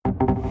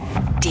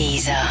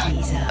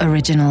Deezer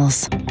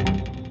Originals.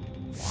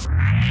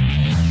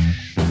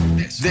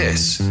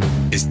 This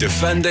is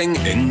Defending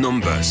in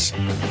Numbers.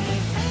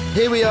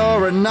 Here we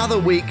are, another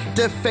week,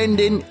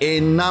 Defending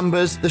in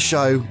Numbers, the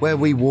show where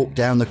we walk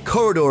down the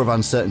corridor of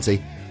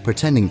uncertainty,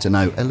 pretending to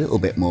know a little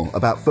bit more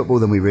about football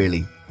than we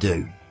really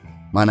do.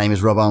 My name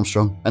is Rob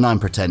Armstrong, and I'm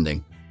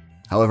pretending.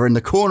 However, in the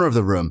corner of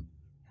the room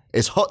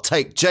is Hot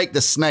Take Jake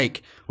the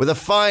Snake with a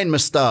fine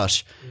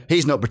moustache.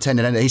 He's not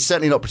pretending anything. He's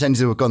certainly not pretending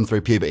to have gone through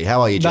puberty.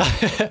 How are you,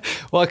 Jake?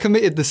 Well, I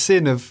committed the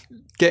sin of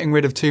getting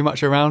rid of too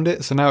much around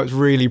it, so now it's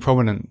really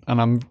prominent,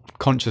 and I'm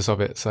conscious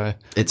of it. So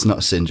it's not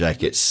a sin,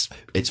 Jake. It's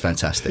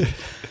fantastic.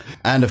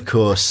 And of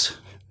course,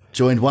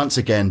 joined once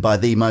again by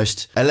the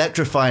most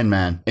electrifying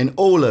man in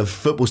all of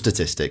football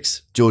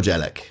statistics, George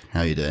Elek. How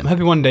are you doing? I'm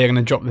hoping one day you're going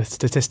to drop the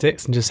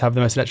statistics and just have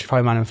the most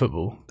electrifying man in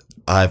football.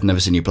 I've never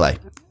seen you play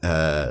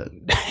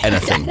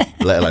anything,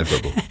 let alone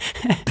football.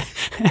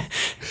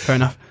 Fair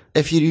enough.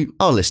 If you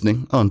are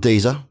listening on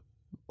Deezer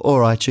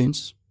or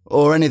iTunes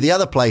or any of the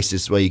other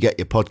places where you get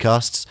your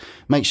podcasts,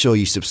 make sure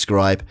you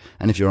subscribe.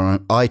 And if you're on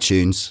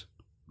iTunes,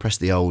 press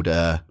the old,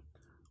 the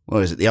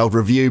old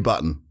review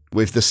button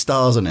with the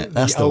stars on it.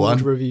 That's the one.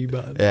 The old review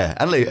button. Yeah.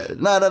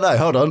 And no,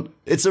 hold on.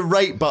 It's a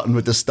rate button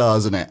with the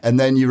stars on it. And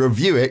then you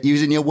review it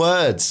using your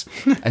words.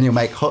 And you'll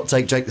make Hot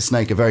Take Jake the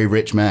Snake a very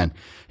rich man.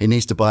 He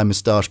needs to buy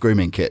moustache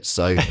grooming kits.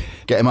 So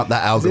get him up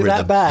that algorithm. Is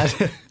it that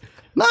bad?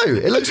 No,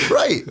 it looks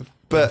great.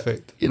 But,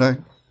 perfect. You know,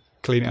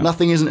 Clean it up.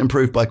 Nothing isn't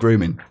improved by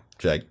grooming,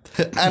 Jake.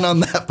 And on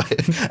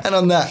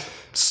that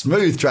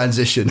smooth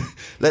transition,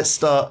 let's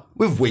start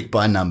with Week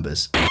by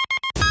Numbers.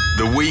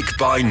 The Week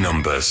by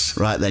Numbers.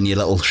 Right then, you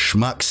little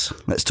schmucks.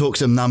 Let's talk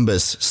some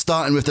numbers,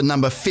 starting with the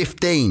number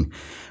 15.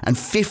 And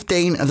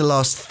 15 of the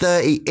last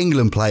 30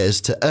 England players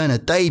to earn a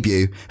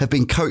debut have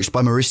been coached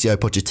by Mauricio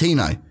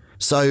Pochettino.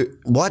 So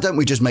why don't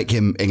we just make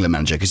him England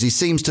manager? Because he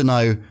seems to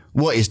know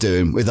what he's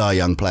doing with our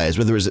young players,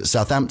 whether it's at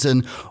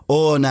Southampton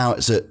or now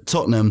it's at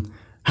Tottenham.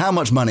 How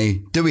much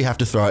money do we have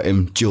to throw at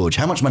him, George?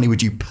 How much money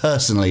would you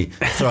personally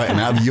throw at him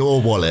out of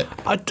your wallet?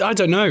 I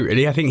don't know,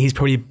 really. I think he's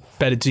probably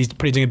better. He's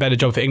probably doing a better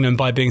job for England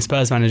by being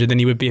Spurs manager than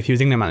he would be if he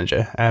was England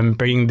manager,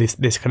 bringing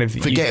this kind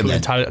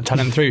of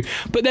talent through.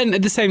 But then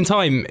at the same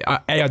time,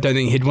 A, I don't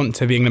think he'd want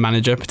to be England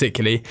manager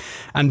particularly,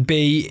 and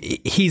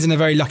B, he's in a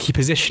very lucky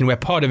position where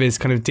part of his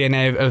kind of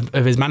DNA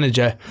of his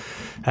manager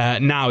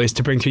now is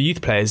to bring through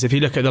youth players. If you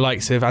look at the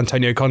likes of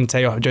Antonio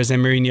Conte or Jose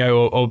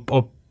Mourinho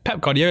or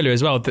Pep Guardiola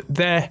as well,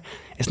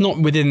 it's not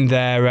within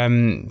their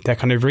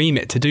kind of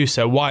remit to do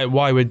so.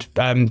 Why would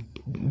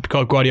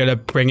Guardiola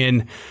bring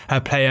in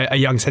a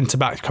young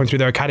centre-back come through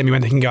their academy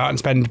when they can go out and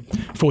spend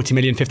 40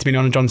 million, 50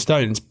 million on John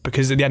Stones?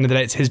 Because at the end of the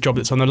day, it's his job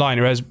that's on the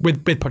line. Whereas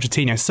with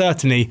Pochettino,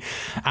 certainly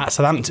at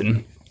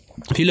Southampton,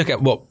 if you look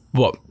at what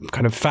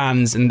kind of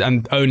fans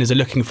and owners are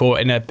looking for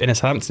in a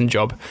Southampton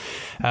job,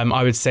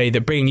 I would say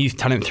that bringing youth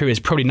talent through is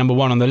probably number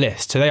one on the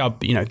list. So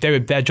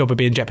their job would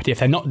be in jeopardy if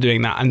they're not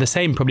doing that. And the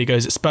same probably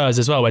goes at Spurs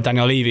as well, where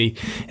Daniel Levy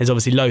is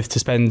obviously loath to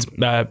spend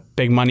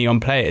big money on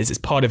players. It's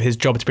part of his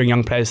job to bring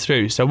young players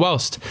through. So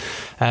whilst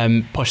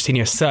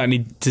Pochettino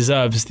certainly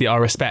deserves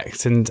our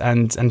respect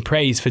and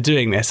praise for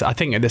doing this, I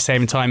think at the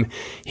same time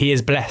he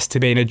is blessed to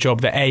be in a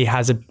job that A,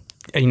 has a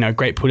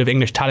great pool of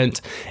English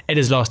talent in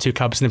his last two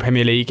clubs in the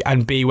Premier League,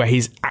 and B, where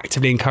he's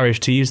actively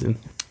encouraged to use them.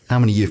 How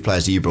many youth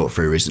players have you brought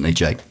through recently,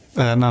 Jake?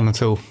 None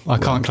at all. I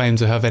can't claim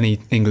to have any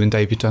England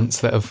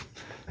debutants that have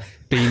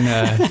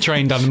been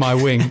trained under my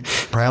wing.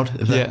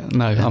 Proud of that? Yeah,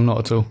 no, I'm not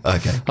at all.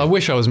 Okay. I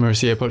wish I was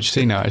Mauricio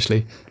Pochettino,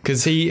 actually,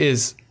 because he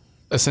is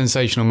a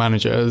sensational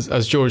manager.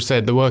 As George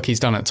said, the work he's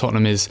done at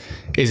Tottenham is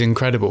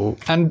incredible.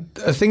 And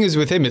the thing is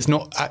with him, it's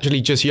not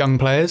actually just young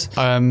players.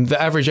 The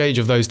average age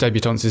of those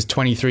debutants is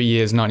 23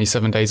 years,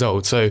 97 days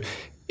old. So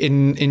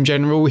in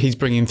general, he's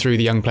bringing through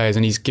the young players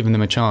and he's given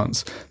them a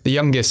chance. The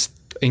youngest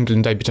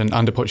England debutant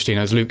under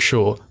Pochettino is Luke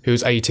Shaw, who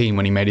was 18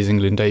 when he made his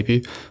England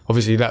debut.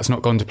 Obviously, that's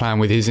not gone to plan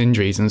with his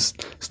injuries and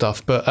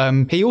stuff. But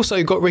he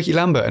also got Ricky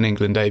Lambert an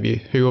England debut,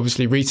 who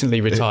obviously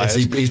recently retired.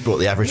 He's brought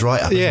the average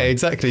right up. Yeah,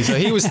 exactly. So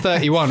he was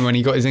 31 when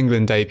he got his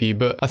England debut.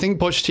 But I think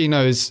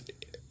Pochettino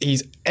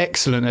he's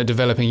excellent at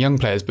developing young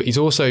players, but he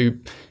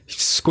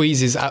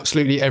squeezes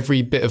absolutely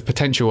every bit of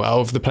potential out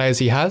of the players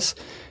he has.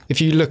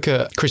 If you look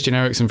at Christian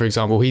Eriksen, for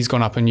example, he's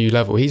gone up a new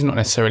level. He's not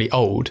necessarily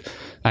old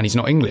and he's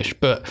not English,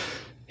 but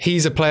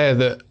he's a player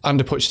that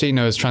under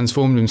Pochettino has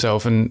transformed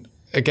himself and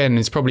again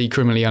is probably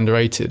criminally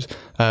underrated.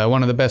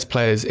 One of the best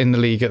players in the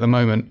league at the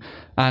moment.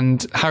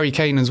 And Harry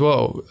Kane as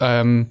well.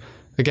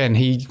 Again,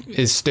 he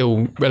is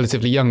still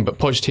relatively young, but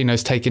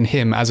Pochettino's taken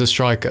him as a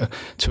striker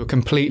to a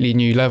completely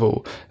new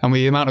level. And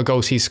with the amount of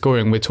goals he's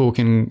scoring, we're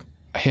talking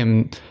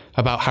him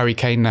about Harry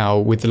Kane now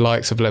with the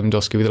likes of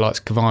Lewandowski, with the likes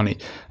of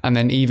Cavani, and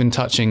then even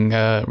touching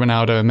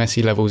Ronaldo and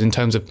Messi levels in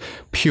terms of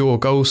pure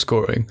goal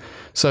scoring.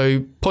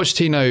 So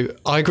Pochettino,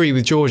 I agree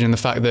with George in the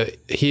fact that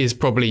he is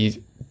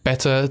probably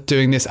better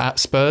doing this at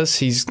Spurs.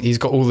 He's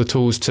got all the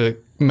tools to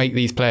make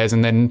these players,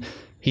 and then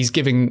he's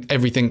giving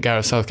everything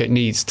Gareth Southgate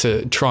needs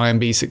to try and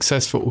be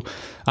successful.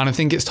 And I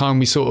think it's time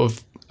we sort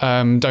of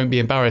don't be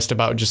embarrassed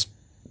about just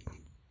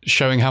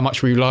showing how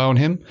much we rely on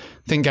him.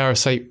 I think Gareth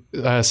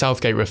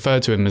Southgate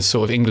referred to him as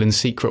sort of England's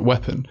secret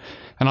weapon.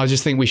 And I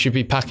just think we should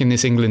be packing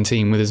this England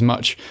team with as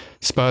much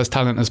Spurs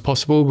talent as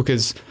possible,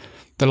 because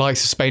the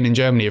likes of Spain and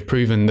Germany have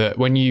proven that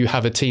when you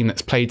have a team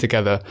that's played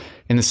together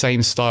in the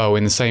same style,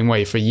 in the same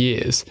way for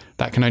years,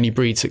 that can only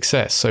breed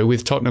success. So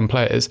with Tottenham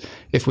players,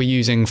 if we're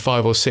using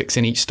 5 or 6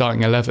 in each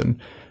starting 11,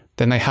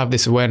 then they have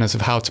this awareness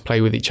of how to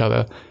play with each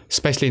other,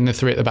 especially in the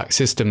 3 at the back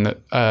system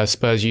that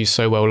Spurs used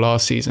so well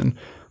last season.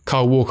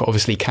 Kyle Walker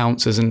obviously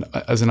counts as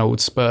an old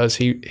Spurs.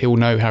 He'll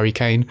know Harry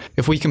Kane.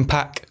 If we can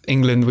pack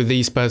England with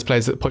these Spurs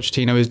players that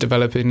Pochettino is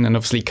developing and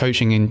obviously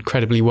coaching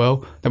incredibly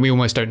well, then we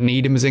almost don't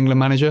need him as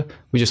England manager.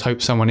 We just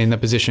hope someone in the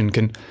position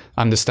can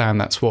understand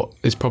that's what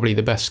is probably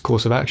the best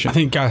course of action. I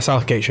think Gareth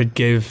Southgate should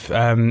give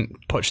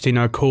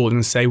Pochettino a call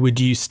and say, would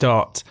you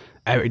start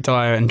Eric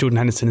Dyer and Jordan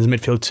Henderson as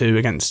midfield 2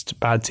 against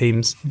bad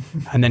teams?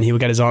 And then he will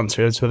get his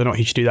answer as to whether or not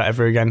he should do that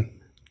ever again.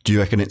 Do you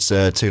reckon it's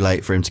too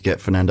late for him to get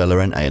Fernando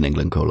Llorente an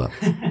England call-up?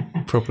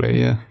 Probably,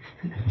 yeah.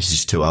 He's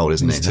just too old,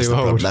 isn't he? He's too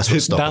old. That's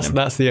what's stopping him.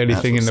 That's the only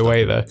thing in the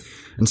way there.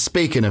 And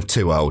speaking of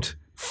too old,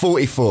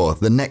 44,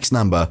 the next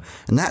number,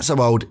 and that's how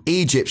old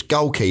Egypt's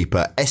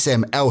goalkeeper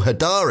SM El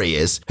Hadari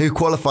is, who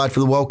qualified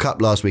for the World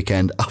Cup last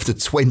weekend after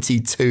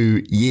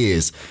 22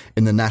 years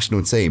in the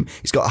national team.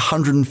 He's got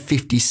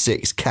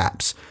 156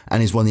 caps and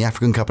he's won the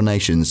African Cup of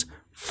Nations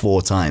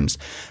 4 times.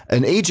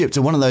 And Egypt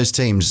are one of those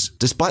teams,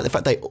 despite the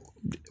fact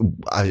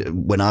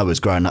when I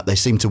was growing up, they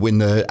seemed to win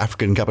the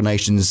African Cup of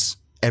Nations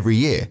every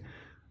year.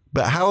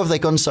 But how have they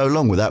gone so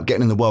long without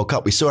getting in the World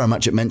Cup? We saw how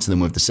much it meant to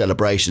them with the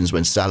celebrations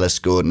when Salah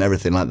scored and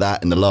everything like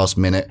that in the last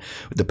minute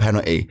with the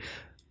penalty.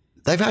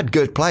 They've had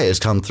good players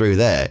come through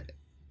there.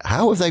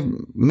 How have they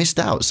missed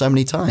out so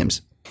many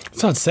times?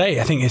 It's hard to say.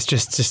 I think it's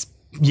just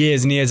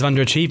years and years of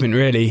underachievement,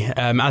 really.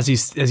 As you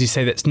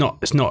say, it's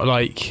not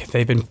like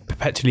they've been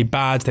perpetually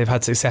bad. They've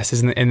had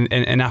successes in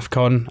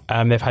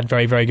AFCON. They've had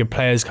very, very good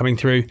players coming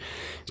through.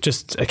 It's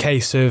just a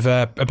case of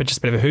just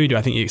a bit of a hoodoo.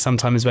 I think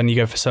sometimes when you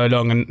go for so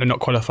long and not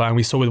qualifying,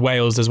 we saw with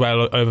Wales as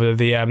well over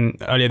the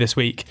earlier this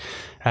week,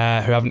 who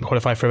haven't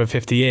qualified for over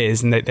 50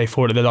 years, and they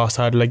fall at the last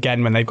hurdle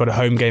again when they've got a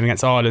home game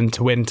against Ireland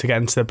to win to get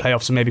into the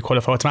playoffs and maybe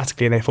qualify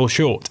automatically, and they fall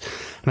short.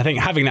 And I think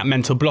having that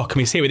mental block, and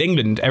we see it with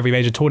England every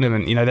major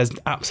tournament, there's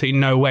absolutely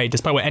no way,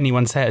 despite what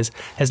anyone says,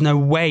 there's no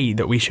way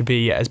that we should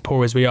be as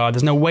poor as we are.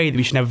 There's no way that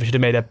we should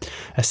have made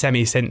a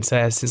semi since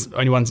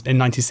only once in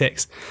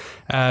 '96.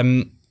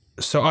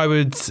 So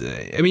I'd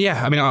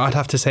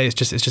have to say it's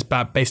just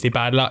bad, basically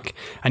bad luck.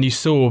 And you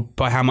saw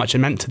by how much it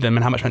meant to them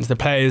and how much it meant to the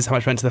players, how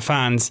much it meant to the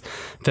fans,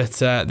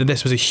 that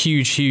this was a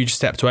huge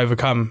step to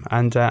overcome.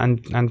 And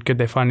good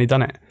they finally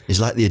done it. He's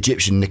like the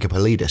Egyptian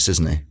Nicopolidis,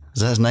 isn't he?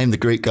 Is that his name? The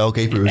Greek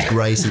goalkeeper who was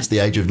grey since the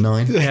age of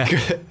 9? Yeah,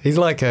 he's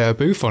like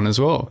Buffon as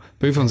well.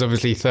 Buffon's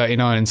obviously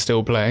 39 and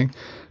still playing.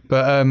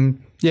 But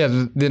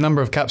the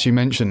number of caps you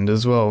mentioned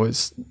as well,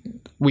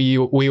 we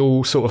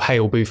all sort of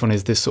hail Buffon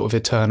as this sort of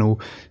eternal,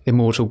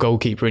 immortal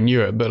goalkeeper in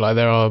Europe, but like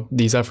there are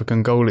these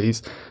African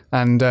goalies.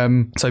 And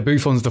so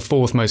Buffon's the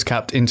 4th most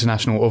capped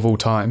international of all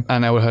time.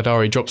 And El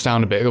Hadari drops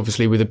down a bit,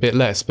 obviously with a bit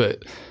less,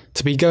 but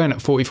to be going at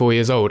 44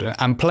 years old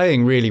and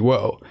playing really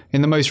well.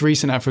 In the most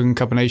recent African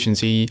Cup of Nations,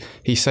 he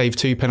saved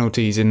 2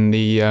 penalties in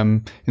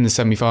the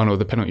semi-final,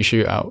 the penalty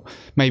shootout,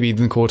 maybe in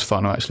the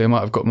quarter-final actually. I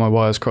might have got my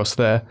wires crossed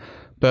there.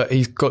 But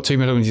he's got 2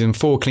 penalties and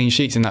 4 clean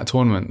sheets in that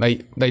tournament.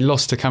 They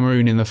lost to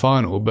Cameroon in the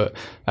final, but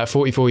at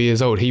 44 years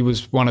old, he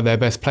was one of their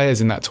best players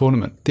in that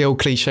tournament. The old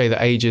cliche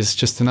that age is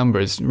just a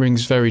number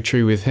rings very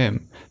true with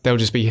him. He'll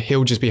just be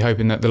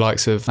hoping that the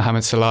likes of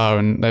Mohamed Salah,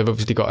 and they've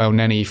obviously got El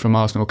Neni from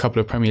Arsenal, a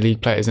couple of Premier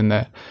League players in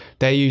there.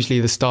 They're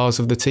usually the stars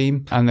of the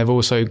team, and they've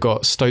also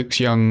got Stoke's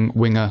young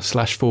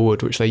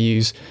winger/forward, which they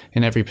use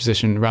in every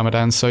position,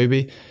 Ramadan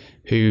Sobhi,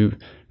 who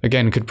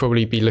again could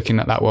probably be looking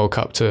at that World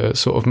Cup to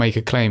sort of make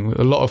a claim.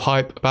 A lot of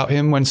hype about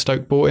him when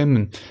Stoke bought him,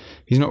 and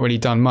he's not really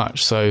done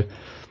much. So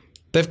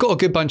they've got a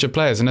good bunch of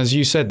players, and as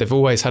you said, they've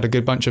always had a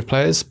good bunch of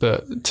players,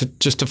 but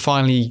to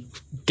finally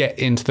get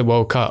into the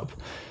World Cup,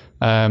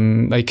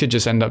 they could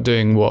just end up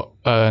doing what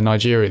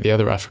Nigeria, the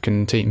other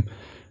African team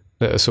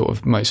that are sort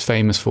of most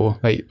famous for.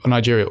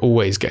 Nigeria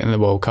always get in the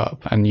World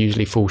Cup and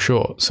usually fall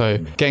short. So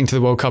getting to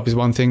the World Cup is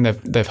one thing.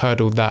 They've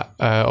hurdled that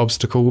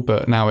obstacle,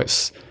 but now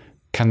it's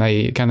can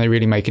they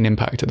really make an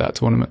impact at that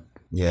tournament?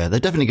 Yeah, they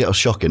definitely get a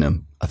shock in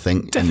them, I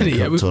think. Definitely,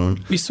 yeah.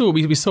 We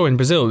saw in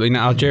Brazil,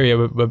 Algeria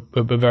were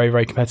very,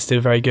 very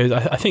competitive, very good.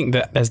 I think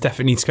that there's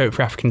definitely scope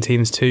for African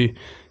teams to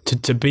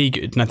be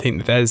good, and I think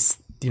that there's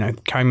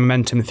carrying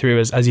momentum through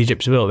as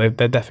Egypt will.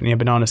 They're definitely a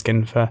banana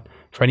skin for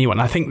anyone.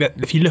 I think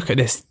that if you look at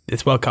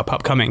this World Cup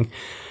upcoming,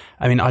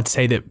 I'd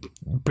say that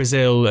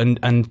Brazil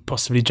and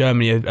possibly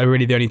Germany are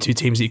really the only 2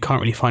 teams that you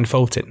can't really find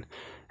fault in.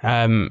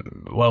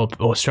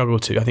 Or struggle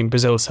to. I think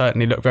Brazil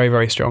certainly look very,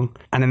 very strong.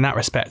 And in that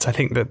respect, I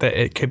think that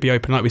it could be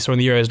open, like we saw in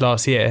the Euros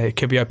last year, it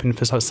could be open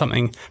for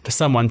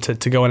someone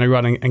to go on a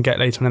run and get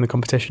later on in the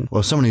competition.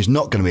 Well, someone who's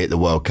not going to be at the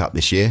World Cup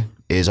this year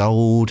is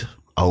old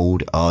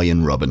old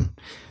Arjen Robben,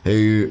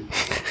 who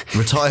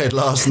retired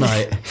last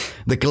night.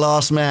 The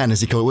glass man,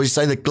 as he called it. Would you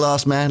say the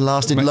glass man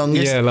lasted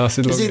longest? Yeah,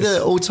 lasted longest. Is he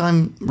the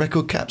all-time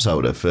record caps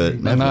holder for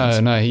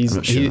Netherlands? No,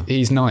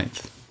 he's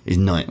ninth. He's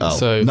ninth. Oh,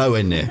 so,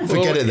 nowhere near.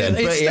 Forget it then.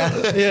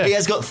 But he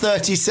has got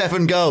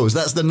 37 goals.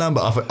 That's the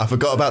number. I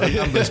forgot about the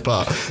numbers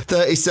part.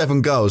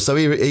 37 goals. So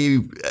he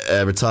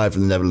retired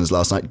from the Netherlands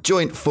last night.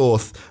 Joint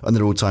fourth on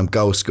the all-time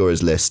goal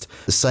scorers list.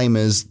 The same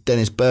as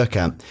Dennis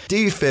Bergkamp. Do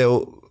you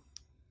feel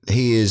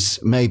he is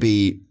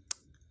maybe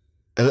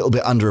a little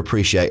bit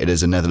underappreciated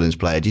as a Netherlands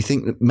player? Do you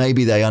think that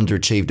maybe they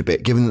underachieved a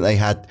bit, given that they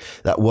had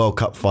that World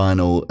Cup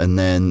final and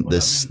then the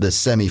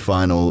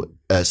semi-final,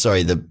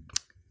 the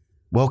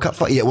World Cup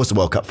final? Yeah, it was the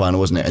World Cup final,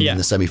 wasn't it? And then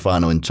the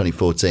semi-final in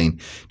 2014.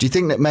 Do you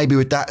think that maybe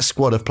with that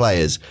squad of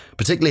players,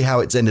 particularly how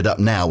it's ended up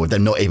now with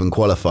them not even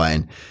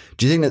qualifying,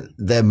 do you think that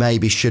there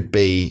maybe should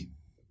be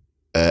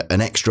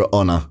an extra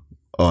honour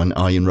on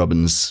Arjen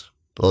Robben's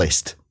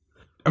list?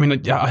 I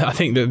mean, I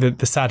think that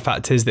the sad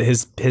fact is that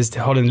his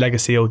Holland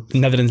legacy or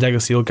Netherlands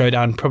legacy will go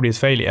down probably as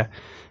failure.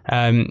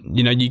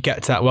 You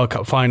get to that World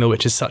Cup final,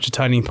 which is such a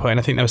turning point.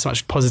 I think there was so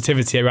much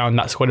positivity around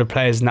that squad of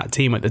players and that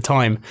team at the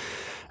time.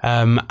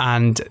 And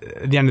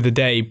at the end of the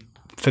day,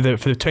 for the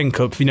Twin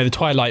Cup, the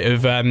twilight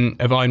of Arjen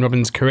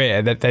Robben's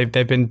career, that they've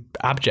been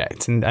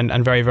abject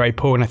and very, very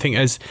poor. And I think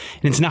as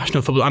in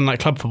international football, unlike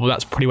club football,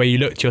 that's probably where you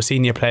look to your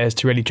senior players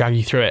to really drag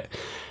you through it.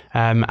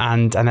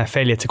 And their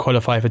failure to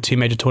qualify for two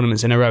major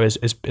tournaments in a row is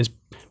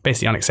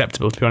basically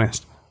unacceptable, to be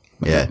honest.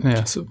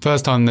 Yeah. So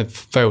first time they've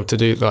failed to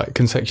do like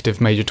consecutive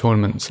major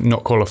tournaments,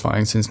 not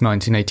qualifying since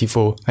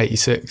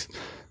 1984-86.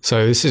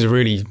 So this is a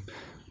really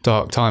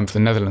dark time for the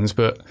Netherlands.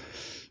 But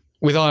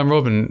with Arjen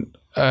Robben,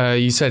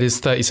 you said his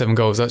 37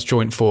 goals, that's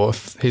joint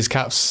fourth. His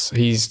caps,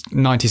 he's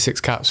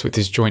 96 caps with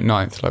his joint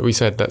ninth. Like we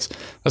said, that's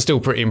still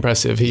pretty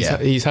impressive.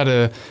 He's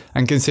had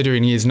and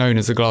considering he is known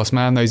as the glass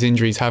man, those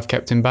injuries have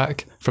kept him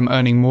back from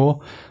earning more.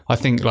 I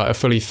think like a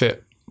fully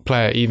fit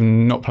player,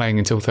 even not playing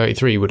until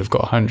 33, would have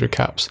got 100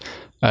 caps,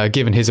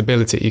 given his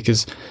ability,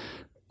 because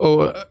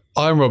Arjen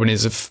Robben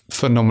is a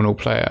phenomenal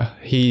player.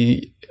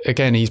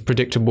 He's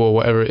predictable or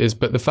whatever it is,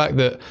 but the fact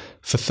that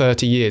for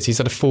 30 years, he's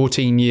had a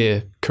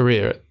 14-year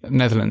career at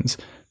Netherlands,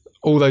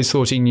 all those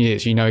 14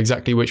 years, you know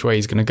exactly which way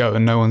he's going to go,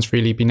 and no one's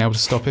really been able to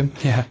stop him.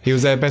 Yeah. He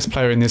was their best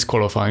player in this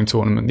qualifying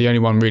tournament, the only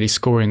one really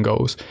scoring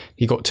goals.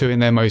 He got 2 in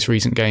their most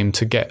recent game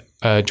to get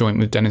joint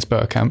with Dennis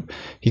Bergkamp.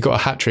 He got a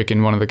hat-trick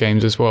in one of the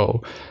games as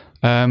well.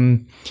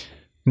 In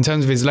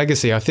terms of his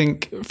legacy, I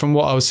think from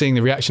what I was seeing,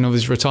 the reaction of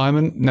his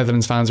retirement,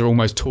 Netherlands fans are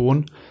almost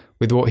torn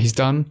with what he's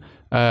done.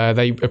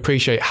 They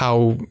appreciate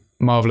how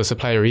marvellous a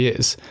player he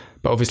is.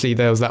 But obviously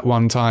there was that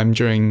one time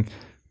during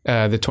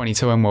the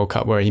 2010 World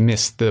Cup where he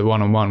missed the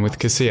one-on-one with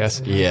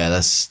Casillas. Yeah,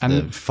 that's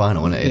the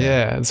final, isn't it?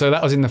 Yeah, so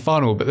that was in the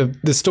final.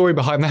 But the story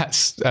behind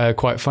that's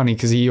quite funny,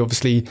 because he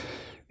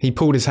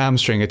pulled his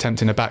hamstring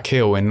attempting a back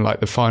heel in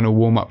like the final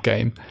warm-up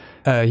game.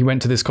 He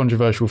went to this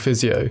controversial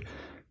physio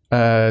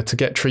to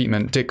get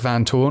treatment, Dick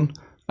Van Toorn.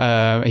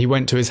 He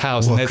went to his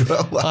house.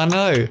 I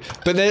know,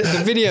 but the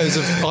videos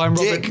of Arjen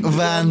Robben. Dick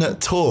Van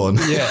Toorn.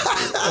 Yeah,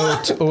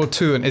 or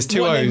Toorn. It's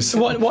two O's.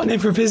 What name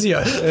for a physio?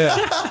 Yeah,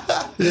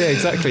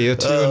 exactly. A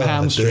Toorn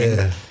hamstring.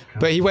 Dear.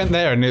 But he went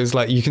there, and it was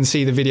like you can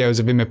see the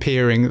videos of him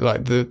appearing,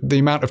 like the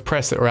amount of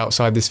press that were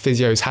outside this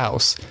physio's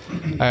house.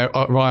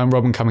 Arjen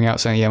Robben coming out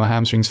saying, "Yeah, my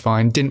hamstring's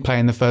fine." Didn't play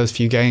in the first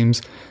few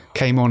games.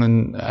 Came on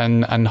and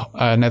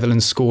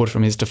Netherlands scored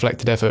from his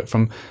deflected effort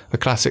from a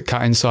classic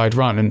cut inside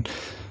run. And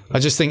I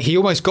just think he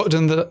almost got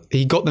them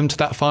to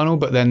that final,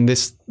 but then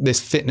this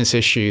fitness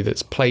issue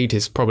that's plagued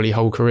his probably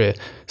whole career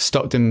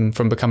stopped him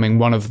from becoming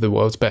one of the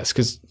world's best.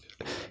 Because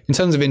in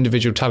terms of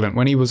individual talent,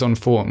 when he was on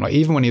form, like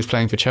even when he was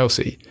playing for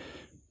Chelsea,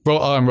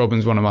 Arjen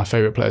Robben's one of my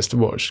favourite players to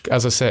watch.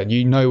 As I said,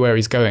 you know where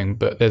he's going,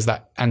 but there's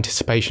that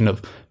anticipation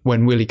of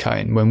when will he cut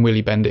in, when will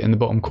he bend it in the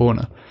bottom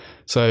corner.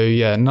 So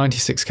yeah,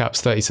 96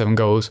 caps, 37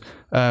 goals,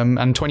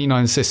 and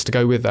 29 assists to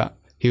go with that.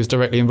 He was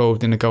directly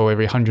involved in a goal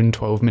every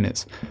 112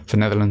 minutes for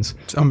Netherlands.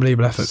 It's an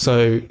unbelievable effort.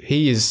 So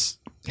he's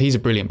a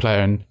brilliant player,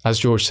 and as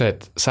George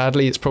said,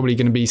 sadly it's probably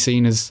going to be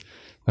seen as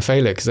a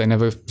failure because they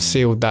never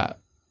sealed that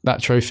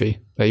trophy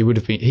that he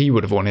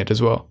would have wanted as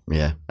well.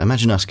 Yeah,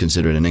 imagine us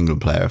considering an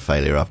England player a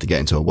failure after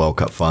getting to a World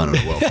Cup final,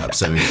 a World Cup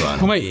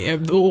semi-final. Well,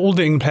 mate, all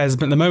the England players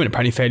at the moment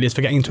apparently failures for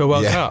getting into a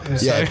World Cup.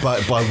 Yeah,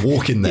 by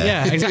walking there.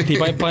 Yeah, exactly.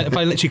 by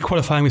literally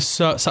qualifying with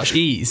such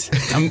ease,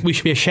 and we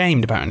should be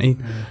ashamed apparently.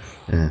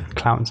 Yeah.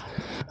 Clowns.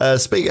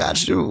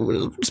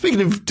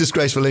 Speaking of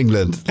disgraceful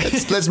England,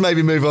 let's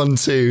maybe move on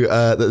to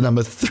the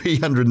number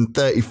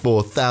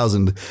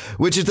 334,000,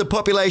 which is the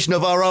population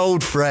of our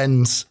old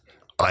friends,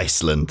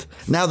 Iceland.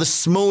 Now the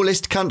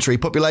smallest country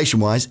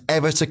population-wise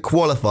ever to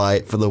qualify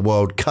for the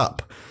World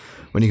Cup.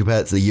 When you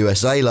compare it to the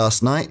USA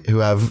last night, who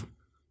have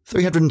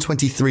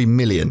 323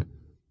 million.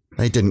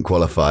 They didn't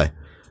qualify.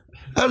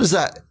 How does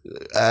that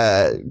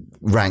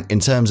rank in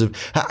terms of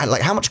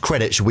how much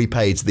credit should we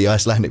pay to the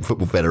Icelandic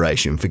Football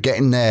Federation for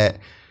getting their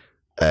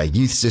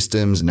youth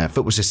systems and their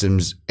football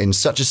systems in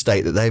such a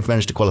state that they've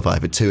managed to qualify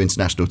for 2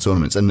 international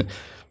tournaments? And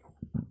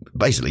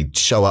basically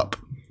show up.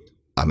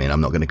 I mean,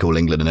 I'm not going to call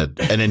England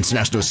an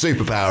international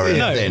superpower or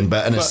anything,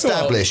 but an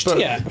established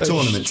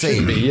tournament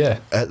team.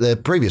 At the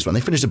previous one,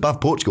 they finished above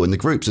Portugal in the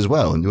groups as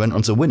well, and went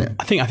on to win it.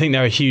 I think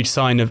they're a huge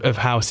sign of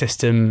how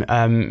system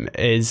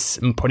is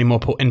probably more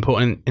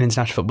important in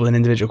international football than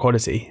individual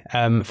quality.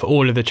 For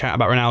all of the chat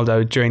about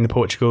Ronaldo during the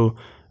Portugal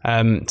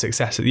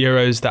success at the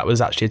Euros, that was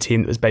actually a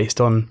team that was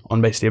based on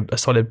basically a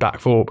solid back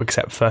four,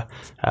 except for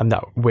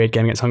that weird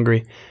game against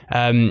Hungary,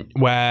 and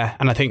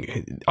I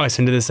think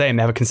Iceland do the same.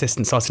 They have a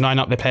consistent starting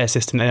lineup. They play a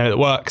system they know that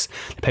works.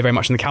 They play very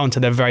much on the counter.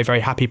 They're very, very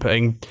happy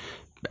putting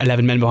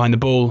 11 men behind the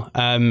ball,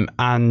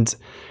 and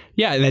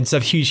they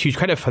deserve huge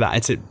credit for that.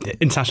 It's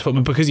international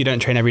football, because you don't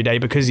train every day,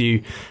 because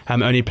you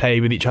only play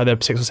with each other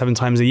 6 or 7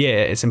 times a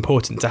year. It's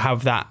important to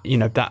have that,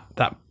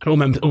 that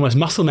almost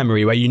muscle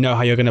memory where you know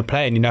how you're going to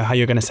play and you know how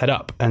you're going to set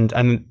up, and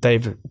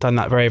they've done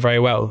that very, very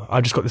well.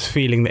 I've just got this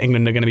feeling that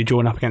England are going to be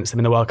drawn up against them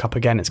in the World Cup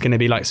again. It's going to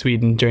be like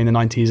Sweden during the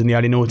 90s and the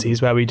early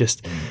noughties, where we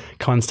just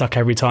come unstuck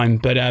every time.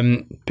 But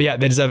they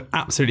deserve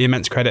absolutely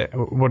immense credit.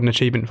 What an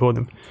achievement for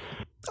them.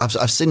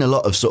 I've seen a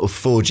lot of sort of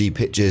 4G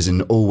pitches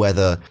and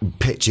all-weather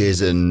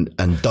pitches and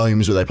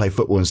domes where they play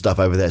football and stuff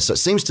over there. So it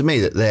seems to me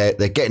that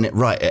they're getting it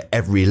right at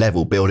every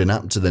level, building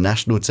up to the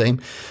national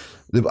team.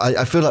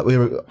 I feel like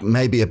we're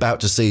maybe about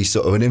to see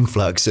sort of an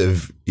influx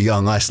of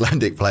young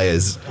Icelandic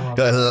players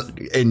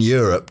in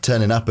Europe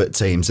turning up at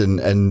teams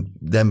and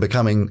then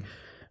becoming,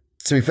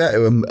 to be fair to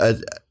them,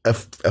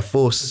 a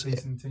force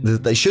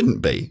that they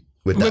shouldn't be.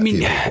 With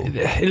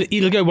that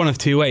it'll go one of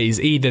two ways.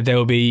 Either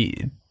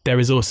their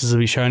resources will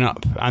be shown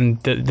up,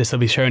 and this will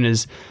be shown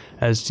as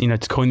to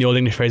coin the old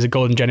English phrase, a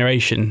golden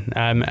generation,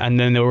 and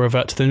then they'll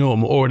revert to the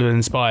norm, or it'll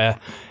inspire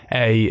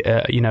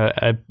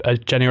a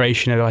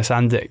generation of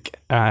Icelandic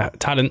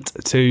talent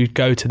to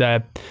go to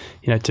their,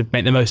 to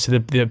make the most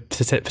of the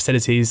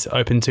facilities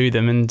open to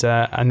them, and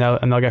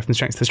they'll go from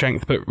strength to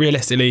strength. But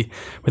realistically,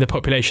 with a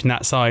population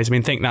that size, I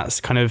mean, think that's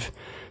kind of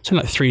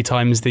something like 3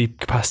 times the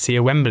capacity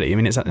of Wembley. I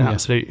mean, it's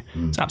absolutely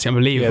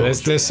unbelievable. Yeah,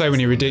 there's so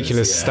many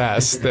ridiculous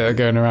stats that are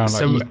going around.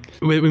 So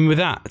with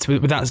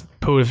that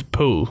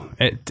pool,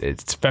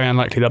 it's very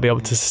unlikely they'll be able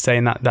to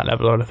sustain that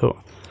level, I would have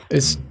thought.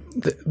 It's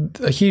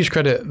a huge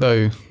credit,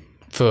 though,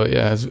 for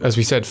as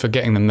we said, for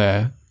getting them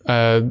there.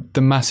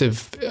 The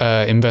massive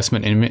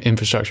investment in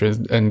infrastructure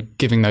and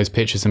giving those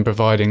pitches and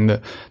providing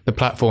the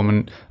platform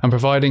and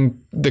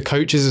providing the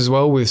coaches as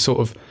well with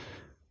sort of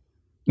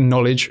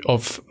knowledge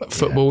of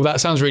football. That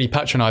sounds really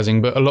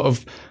patronising, but a lot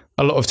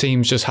of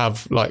teams just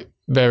have like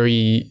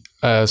very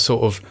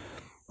sort of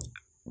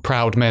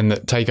proud men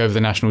that take over the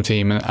national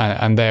team,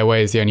 and their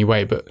way is the only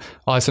way. But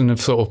Iceland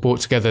have sort of brought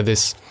together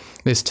this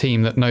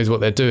team that knows what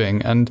they're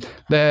doing, and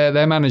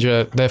their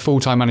manager, their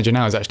full-time manager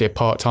now, is actually a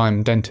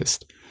part-time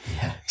dentist.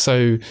 Yeah.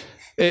 So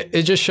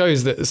it just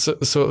shows that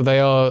sort of they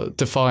are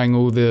defying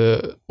all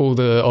the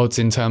odds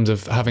in terms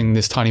of having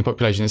this tiny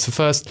population. It's the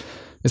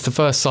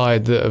first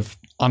side that have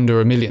under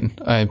 1 million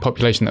in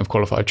population that have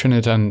qualified.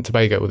 Trinidad and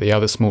Tobago were the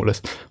other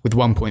smallest with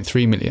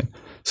 1.3 million.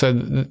 So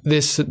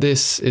this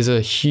is a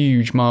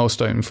huge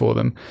milestone for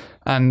them.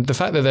 And the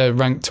fact that they're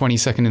ranked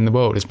 22nd in the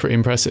world is pretty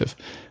impressive.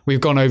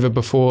 We've gone over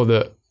before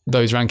that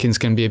those rankings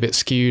can be a bit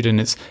skewed, and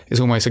it's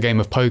almost a game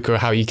of poker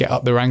how you get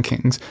up the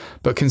rankings.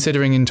 But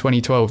considering in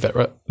 2012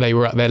 that they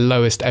were at their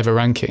lowest ever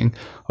ranking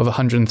of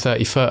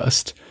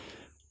 131st,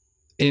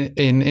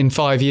 in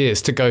 5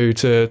 years to go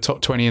to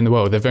top 20 in the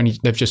world,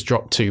 they've just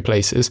dropped 2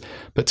 places,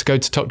 but to go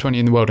to top 20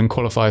 in the world and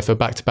qualify for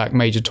back-to-back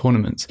major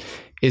tournaments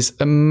is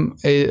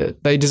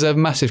they deserve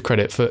massive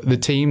credit for the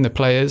team, the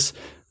players.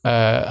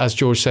 As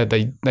George said,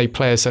 they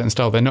play a certain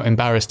style. They're not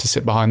embarrassed to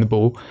sit behind the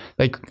ball.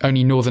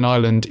 Only Northern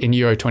Ireland in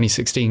Euro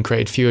 2016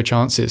 created fewer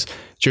chances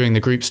during the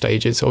group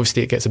stages.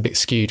 Obviously, it gets a bit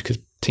skewed because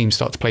teams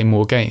start to play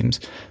more games.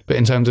 But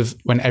in terms of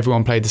when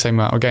everyone played the same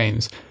amount of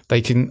games,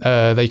 they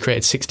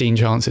created 16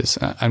 chances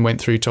and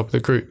went through top of the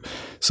group.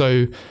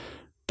 So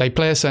they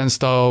play a certain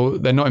style.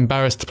 They're not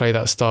embarrassed to play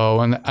that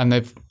style, and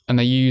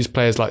they use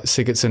players like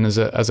Sigurdsson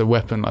as a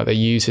weapon. Like, they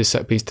use his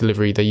set piece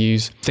delivery. They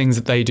use things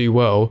that they do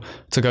well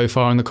to go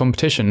far in the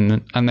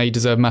competition, and they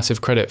deserve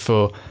massive credit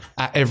for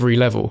at every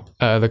level.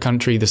 The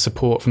country, the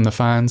support from the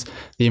fans,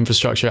 the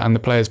infrastructure, and the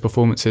players'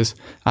 performances,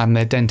 and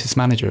their dentist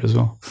manager as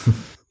well.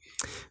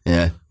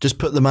 Yeah, just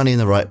put the money in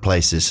the right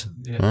places,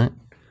 right?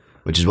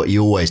 Which is what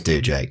you always do,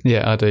 Jake.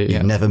 Yeah, I do.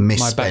 You've never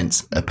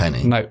misspent a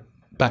penny. No,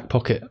 back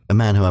pocket. A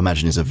man who I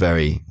imagine is a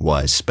very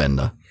wise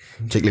spender,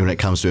 particularly when it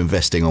comes to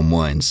investing on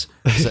wines.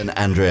 Certain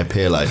Andrea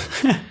Pirlo.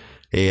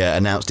 He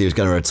announced he was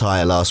going to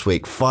retire last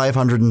week.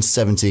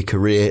 570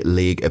 career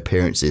league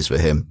appearances for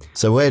him.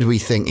 So where do we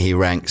think he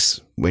ranks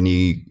when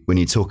you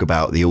talk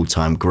about the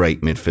all-time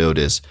great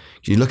midfielders?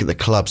 You look at the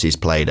clubs he's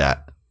played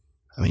at.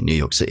 I mean, New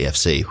York City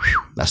FC,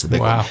 that's the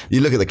big one.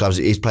 You look at the clubs,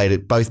 he's played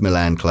at both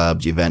Milan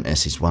clubs,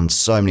 Juventus, he's won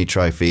so many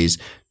trophies,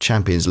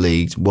 Champions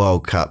Leagues,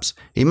 World Cups.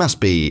 He must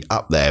be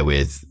up there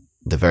with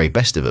the very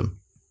best of them.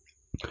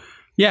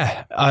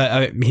 Yeah,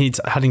 he's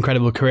had an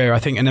incredible career. I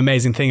think an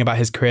amazing thing about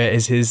his career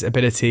is his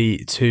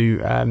ability to,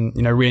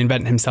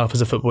 reinvent himself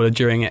as a footballer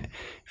during it.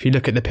 if you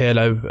look at the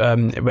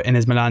Pirlo in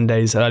his Milan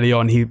days early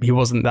on, he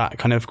wasn't that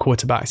kind of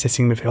quarterback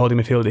holding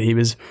midfielder. He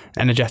was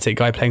an energetic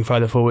guy playing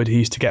further forward who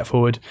used to get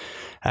forward.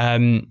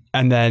 And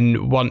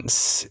then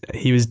once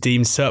he was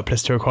deemed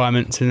surplus to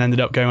requirements and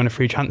ended up going on a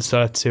free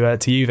transfer to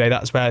Juve,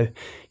 that's where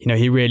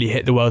he really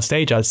hit the world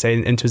stage, I'd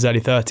say, into his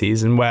early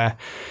 30s, and where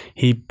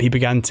he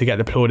began to get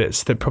the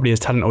plaudits that probably his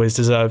talent always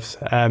deserved.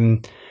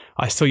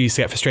 I still used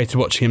to get frustrated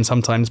watching him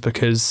sometimes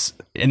because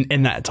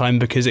in that time,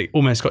 because it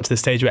almost got to the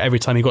stage where every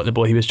time he got the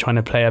ball, he was trying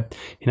to play a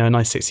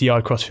nice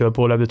 60-yard crossfield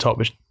ball over the top,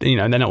 which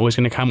they're not always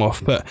going to come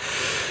off. But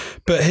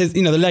his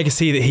the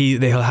legacy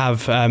that he'll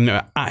have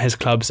at his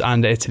clubs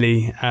and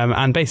Italy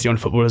and basically on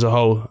football as a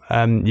whole,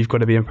 you've got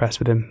to be impressed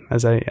with him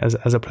as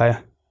a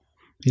player.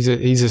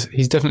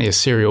 He's definitely a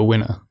serial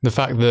winner. The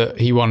fact that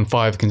he won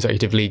 5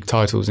 consecutive league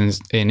titles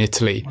in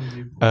Italy,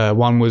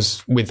 one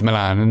was with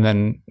Milan, and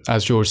then,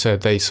 as George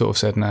said, they sort of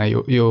said, "No,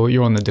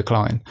 you're on the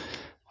decline."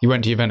 He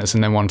went to Juventus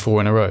and then won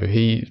 4 in a row.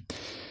 He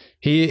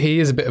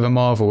is a bit of a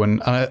marvel,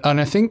 and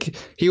I think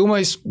he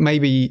almost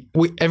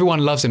everyone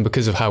loves him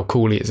because of how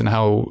cool he is and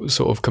how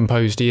sort of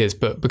composed he is.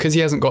 But because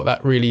he hasn't got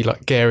that really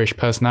like garish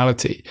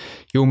personality,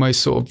 you almost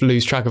sort of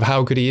lose track of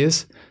how good he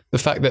is. The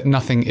fact that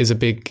nothing is a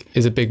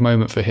big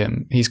moment for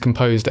him. He's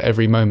composed at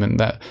every moment.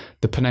 That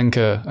the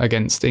Panenka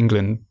against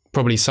England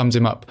probably sums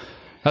him up.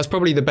 That's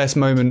probably the best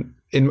moment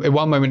in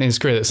one moment in his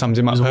career that sums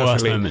him up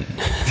perfectly. It was the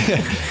worst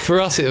moment. For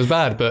us, it was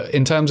bad, but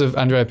in terms of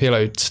Andrea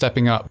Pirlo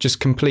stepping up, just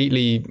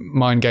completely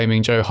mind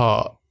gaming Joe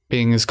Hart,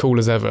 being as cool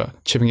as ever,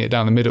 chipping it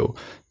down the middle,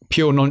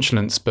 pure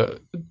nonchalance,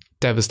 but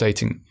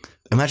devastating.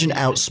 Imagine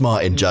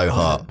outsmarting Joe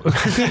Hart.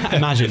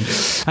 Imagine.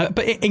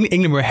 But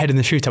England were ahead in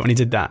the shootout when he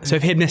did that. So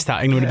if he had missed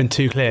that, England would have been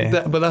too clear.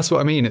 But that's what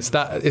I mean. It's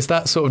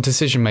that sort of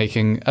decision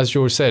making. As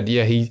George said,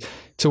 he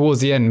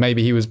towards the end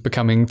maybe he was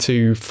becoming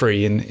too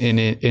free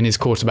in his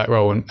quarterback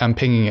role and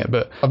pinging it.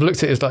 But I've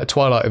looked at it as like a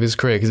twilight of his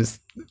career because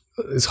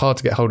it's hard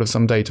to get hold of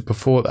some data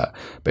before that.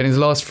 But in his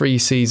last 3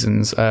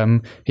 seasons,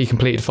 he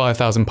completed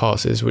 5,000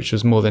 passes, which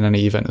was more than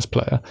any Juventus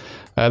player.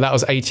 That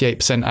was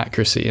 88%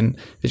 accuracy, and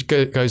it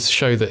goes to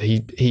show that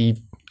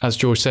he, as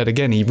George said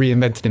again, he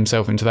reinvented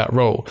himself into that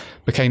role,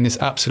 became this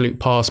absolute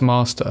pass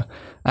master,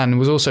 and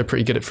was also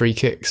pretty good at free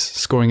kicks,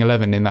 scoring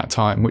 11 in that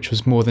time, which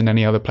was more than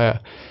any other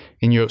player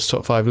in Europe's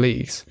top 5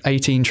 leagues.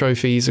 18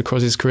 trophies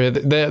across his career.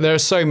 There are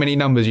so many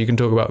numbers you can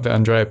talk about with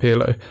Andrea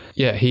Pirlo.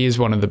 Yeah, he is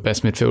one of the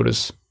best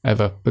midfielders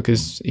ever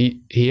because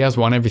he has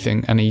won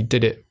everything, and he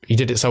did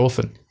it so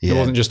often. Yeah. It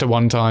wasn't just a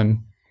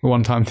one-time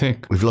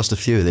thing. We've lost a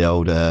few of the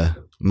old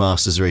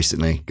masters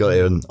recently. Got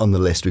it on the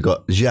list. We've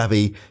got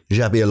Xavi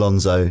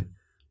Alonso,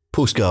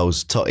 Paul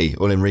Scholes, Totti,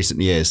 all in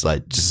recent years.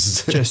 Like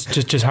just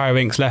Harry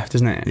Winks left,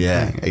 isn't it?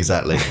 Yeah,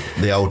 exactly.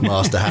 The old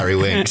master Harry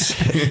Winks.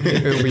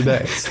 It'll be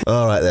next.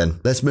 All right then,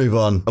 let's move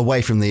on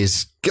away from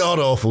these god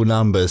awful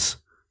numbers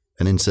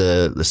and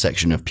into the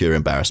section of pure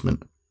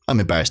embarrassment. I'm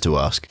embarrassed to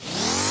ask.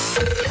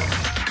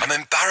 I'm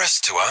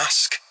embarrassed to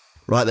ask.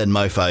 Right then,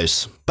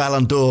 mofos.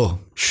 Ballon d'Or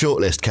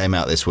shortlist came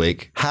out this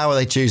week. How are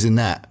they choosing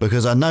that?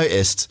 Because I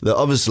noticed that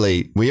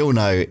obviously we all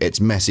know it's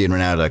Messi and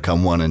Ronaldo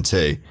come 1 and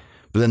 2.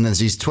 But then there's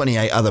these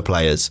 28 other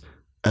players,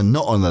 and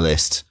not on the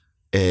list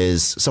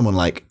is someone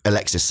like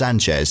Alexis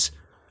Sanchez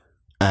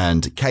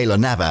and Keylor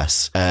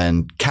Navas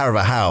and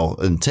Carvajal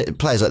and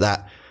players like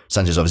that.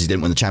 Sanchez obviously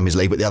didn't win the Champions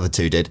League, but the other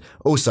 2 did.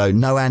 Also,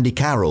 no Andy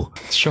Carroll.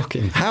 It's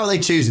shocking. How are they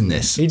choosing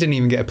this? He didn't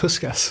even get a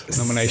Puskas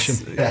nomination.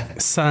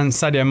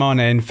 Sadio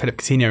Mane and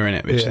Philippe Coutinho are in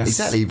it. Which is,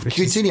 exactly.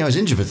 Coutinho was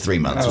injured for 3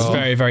 months. It's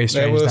very, very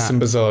strange. There were some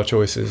bizarre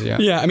choices, yeah.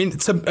 Yeah, I mean,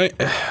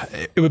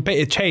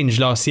 it changed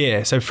last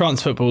year. So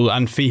France Football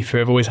and FIFA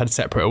have always had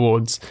separate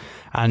awards.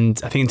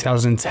 And I think in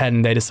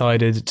 2010 they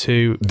decided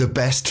to... The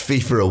best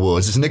FIFA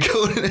awards, isn't it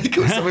called? It's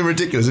called something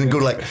ridiculous. Isn't it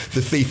called like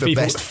the FIFA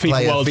Best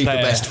Player, FIFA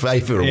Best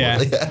FIFA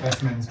Award?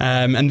 Yeah.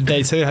 And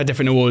they had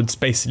different awards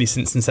basically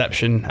since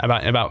inception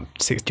about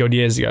 60 odd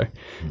years ago.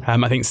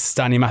 I think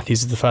Stanley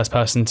Matthews is the first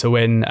person to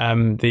win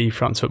the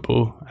France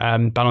Football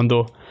Ballon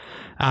d'Or.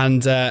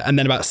 And then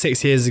about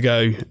 6 years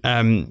ago,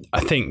 I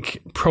think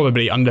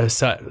probably under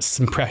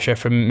some pressure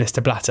from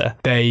Mr. Blatter,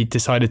 they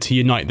decided to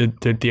unite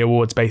the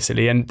awards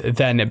basically. And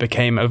then it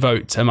became a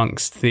vote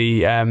amongst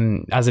the,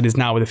 as it is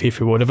now with the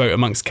FIFA award, a vote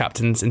amongst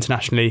captains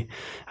internationally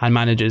and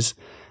managers.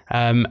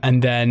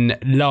 And then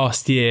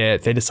last year,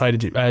 they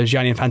decided,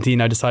 Gianni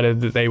Infantino decided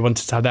that they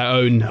wanted to have their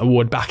own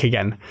award back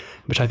again,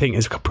 which I think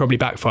has probably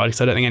backfired because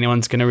I don't think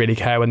anyone's going to really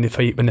care when the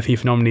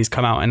FIFA nominees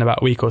come out in about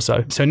a week or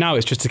so. So now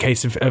it's just a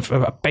case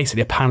of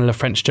basically a panel of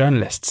French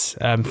journalists,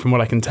 from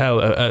what I can tell,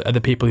 are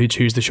the people who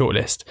choose the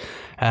shortlist,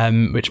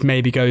 which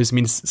maybe goes,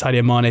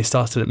 Sadio Mane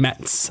started at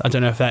Metz. I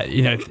don't know if that,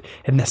 if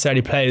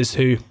necessarily players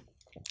who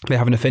they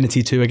have an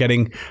affinity to are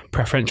getting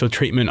preferential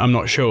treatment. I'm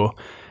not sure.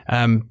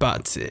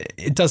 But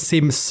it does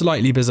seem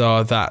slightly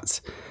bizarre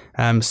that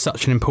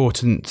such an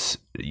important,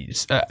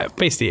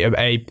 basically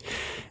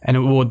an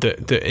award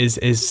that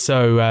is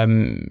so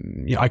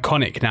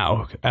iconic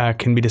now,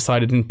 can be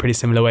decided in a pretty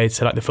similar way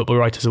to like the Football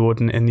Writers Award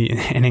in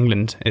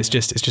England. It's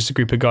just a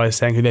group of guys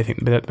saying who they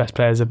think the best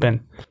players have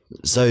been.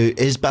 So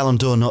is Ballon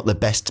d'Or not the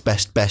best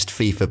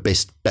FIFA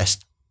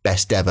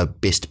best ever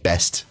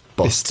best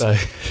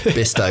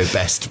Bisto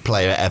best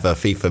player ever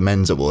FIFA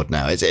men's award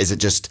now? Is it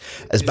just,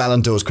 has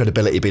Ballon d'Or's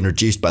credibility been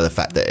reduced by the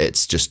fact that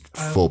it's just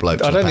four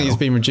blokes? I don't think it's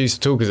been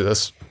reduced at all,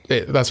 because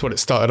that's what it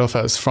started off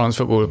as. France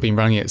Football have been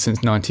running it since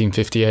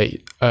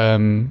 1958.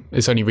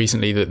 It's only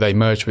recently that they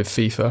merged with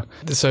FIFA.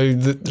 So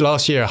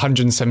last year,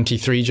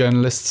 173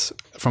 journalists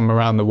from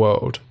around the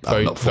world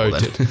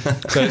voted.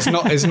 So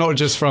it's not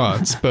just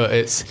France, but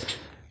it's.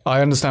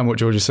 I understand what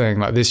George is saying.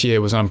 Like, this year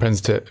was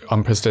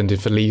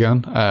unprecedented for Ligue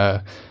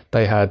 1.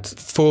 They had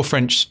 4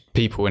 French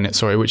people in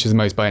it, which is the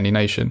most by any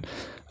nation.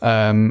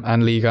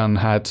 And Ligue 1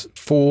 had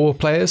 4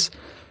 players,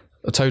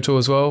 a total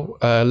as well.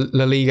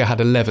 La Liga had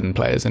 11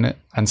 players in it,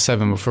 and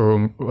 7 were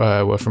from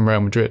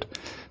Real Madrid.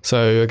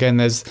 So again,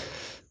 there's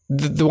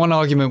the one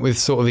argument with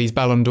sort of these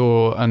Ballon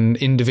d'Or and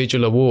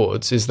individual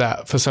awards is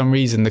that for some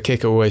reason the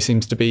kicker always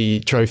seems to be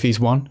trophies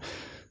won,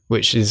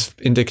 which is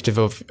indicative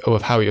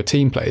of how your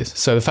team plays.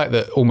 So the fact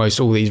that almost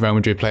all these Real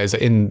Madrid players are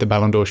in the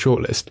Ballon d'Or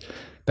shortlist,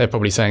 they're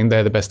probably saying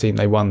they're the best team,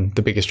 they won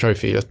the biggest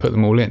trophy, let's put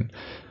them all in.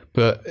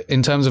 But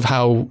in terms of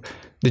how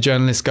the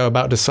journalists go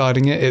about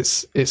deciding it,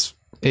 it's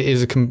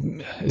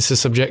a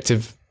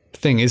subjective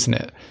thing, isn't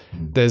it?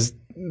 There's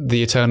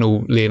the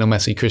eternal Lionel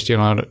Messi,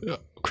 Cristiano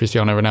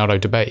Ronaldo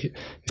debate.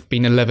 It's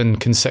been 11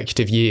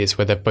 consecutive years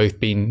where they've both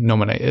been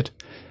nominated.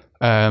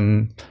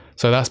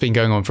 So that's been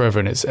going on forever,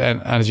 and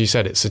as you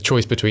said, it's a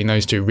choice between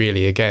those two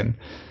really again.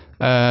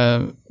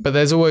 But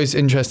there's always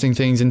interesting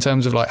things in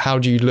terms of like, how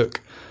do you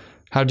look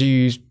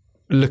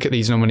at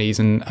these nominees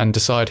and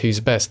decide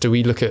who's best? Do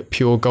we look at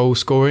pure goal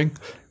scoring?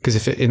 Because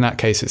if in that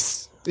case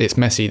it's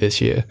Messi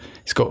this year.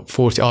 He's got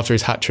 40 after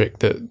his hat-trick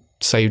that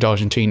saved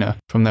Argentina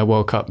from their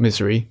World Cup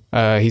misery.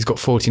 He's got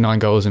 49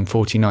 goals in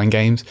 49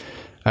 games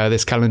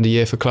this calendar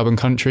year for club and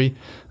country.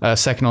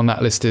 Second on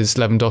that list is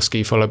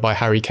Lewandowski, followed by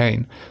Harry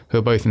Kane, who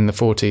are both in the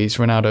 40s.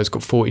 Ronaldo's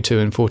got 42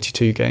 in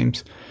 42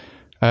 games.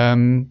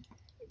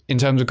 In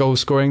terms of goal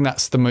scoring,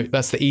 that's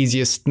the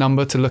easiest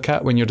number to look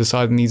at when you're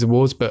deciding these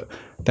awards. But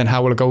then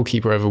how will a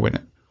goalkeeper ever win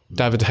it?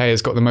 David De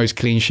Gea's got the most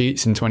clean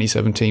sheets in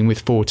 2017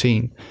 with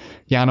 14.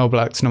 Jan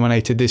Oblak's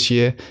nominated this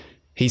year.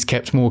 He's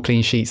kept more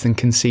clean sheets than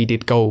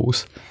conceded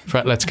goals for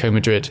Atletico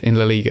Madrid in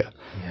La Liga.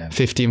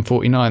 50 and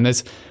 49.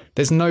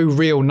 There's no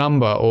real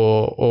number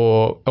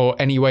or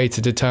any way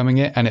to determine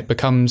it, and it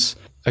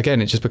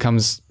just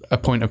becomes a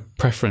point of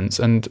preference.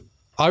 And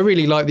I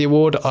really like the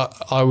award.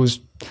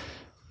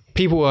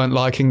 People weren't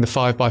liking the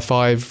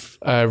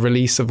 5x5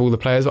 release of all the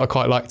players, but I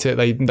quite liked it.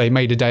 They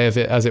made a day of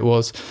it as it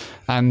was,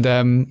 and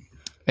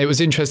it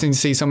was interesting to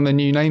see some of the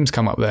new names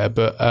come up there.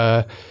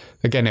 But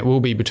again, it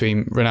will be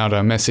between Ronaldo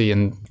and Messi.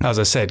 And as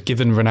I said,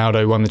 given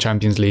Ronaldo won the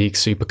Champions League,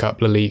 Super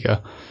Cup, La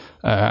Liga,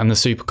 and the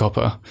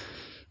Supercopa,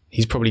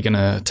 he's probably going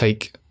to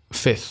take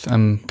 5th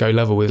and go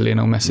level with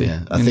Lionel Messi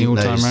in the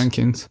all-time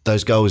rankings.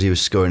 Those goals he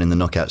was scoring in the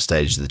knockout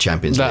stages of the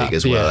Champions League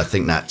as well, I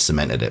think that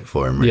cemented it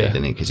for him, really,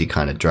 didn't it? Because he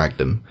kind of dragged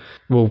them.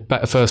 Well,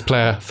 first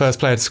player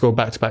to score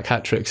back-to-back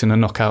hat-tricks in a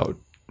knockout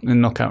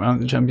round of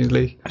the Champions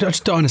League. I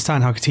just don't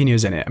understand how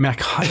Coutinho's in it. I mean, I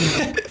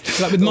can't.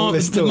 Like with Mane,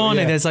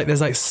 there's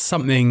like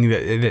something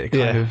that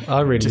kind of.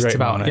 I really just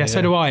about. Mane,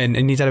 so do I.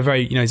 And he's had a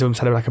very, he's almost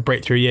had like a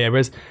breakthrough year.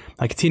 Whereas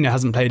like Coutinho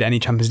hasn't played any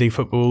Champions League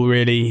football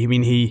really. I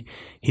mean,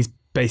 he's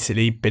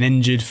basically been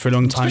injured for a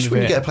long time. Especially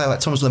when you get a player like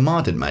Thomas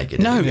Lemar didn't make it.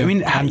 No, I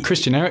mean, and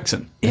Christian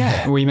Eriksen.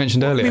 Yeah, we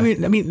mentioned earlier. I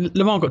mean,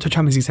 Lemar got to a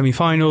Champions League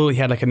semi-final. He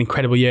had like an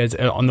incredible year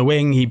on the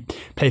wing. He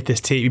played for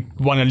this team,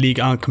 won a league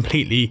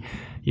completely.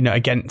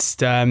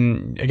 Against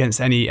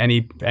any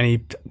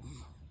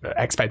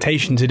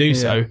expectation to do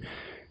so.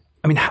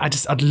 I mean,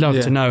 I'd love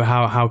to know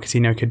how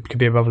Coutinho could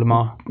be above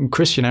Lemar.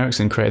 Christian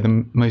Eriksen created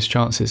the most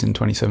chances in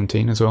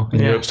 2017 as well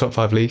in Europe's top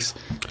 5 leagues.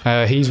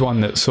 He's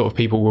one that sort of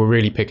people were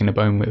really picking a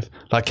bone with.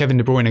 Like Kevin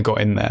De Bruyne got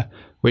in there,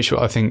 which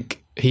I think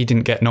he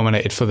didn't get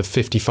nominated for the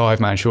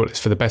 55-man shortlist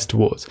for the best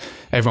awards.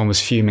 Everyone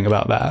was fuming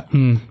about that.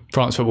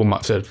 France Football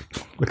might have said,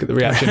 look at the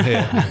reaction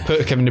here.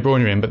 Put Kevin De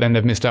Bruyne in, but then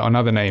they've missed out on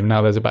another name.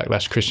 Now there's a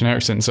backlash to Christian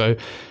Eriksen. So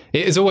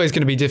it is always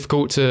going to be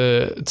difficult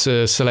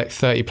to select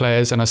 30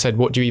 players. And I said,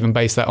 what do you even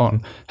base that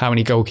on? How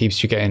many goalkeepers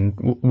do you get in?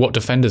 What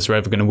defenders are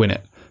ever going to win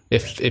it?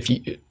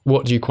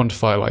 What do you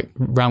quantify? Like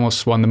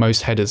Ramos won the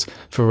most headers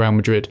for Real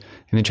Madrid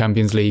in the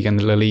Champions League and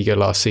the La Liga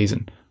last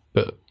season.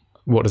 But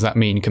what does that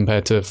mean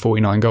compared to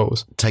 49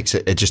 goals?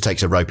 It just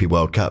takes a ropey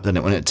World Cup, doesn't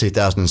it? When in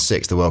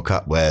 2006, the World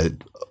Cup, where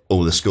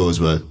all the scores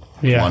were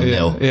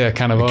 1-0. Yeah,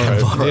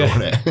 Cannavaro,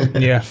 wasn't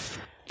it? Yeah.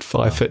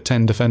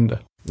 5'10" defender.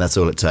 That's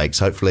all it takes.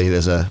 Hopefully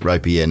there's a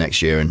ropey year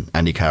next year and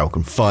Andy Carroll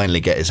can finally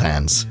get his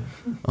hands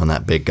on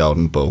that big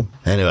golden ball.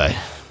 Anyway,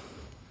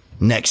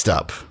 next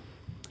up,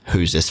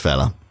 who's this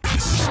fella?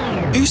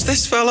 Who's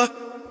this fella?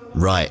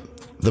 Right,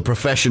 the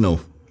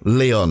professional,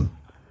 Leon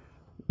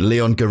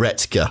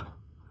Goretzka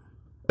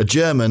a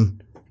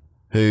German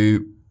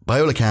who, by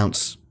all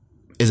accounts,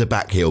 is a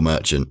backheel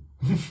merchant.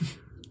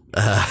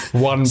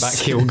 One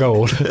backheel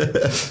goal.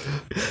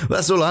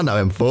 That's all I know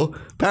him for.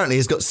 Apparently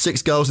he's got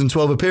 6 goals in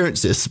 12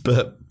 appearances,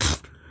 but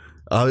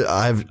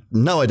I have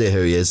no idea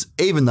who he is,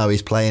 even though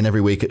he's playing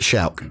every week at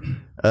Schalke.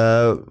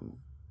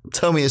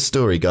 Tell me his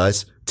story,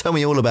 guys. Tell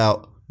me all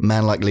about a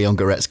man like Leon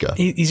Goretzka.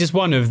 He's just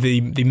one of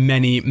the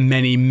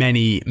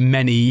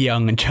many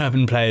young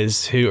German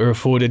players who are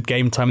afforded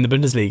game time in the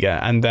Bundesliga,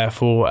 and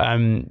therefore,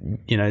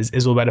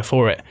 is all better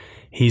for it.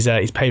 He's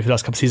played for the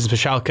last couple of seasons for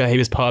Schalke. He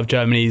was part of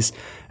Germany's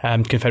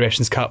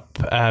Confederations Cup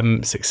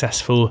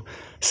successful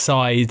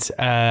side.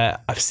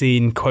 I've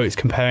seen quotes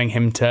comparing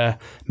him to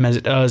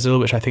Mesut Ozil,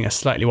 which I think are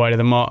slightly wide of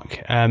the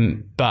mark.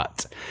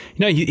 But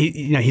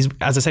he's,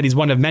 as I said, he's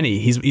one of many.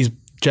 He's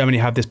Germany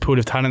have this pool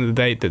of talent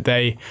that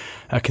they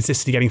are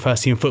consistently getting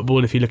first team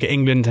football. If you look at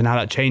England and how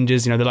that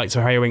changes, the likes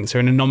of Harry Winks are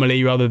an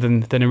anomaly rather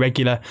than a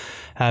regular.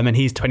 And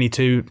he's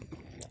 22.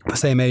 The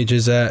same age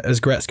as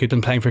Goretzka, who's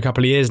been playing for a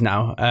couple of years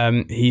now. I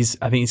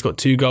think he's got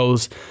 2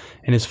 goals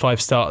in his 5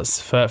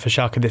 starts for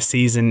Schalke this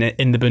season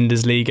in the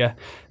Bundesliga.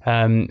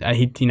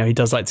 He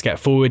does like to get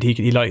forward.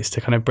 He likes to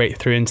kind of break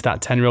through into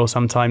that 10 role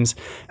sometimes.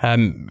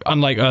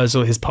 Unlike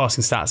Ozil, his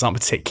passing stats aren't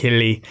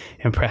particularly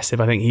impressive.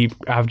 I think he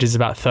averages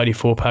about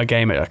 34 per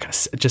game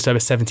at just over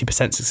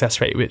 70% success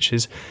rate, which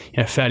is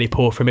fairly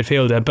poor for a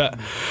midfielder. But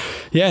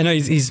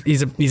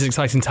he's an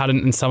exciting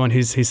talent and someone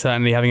who's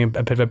certainly having a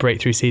bit of a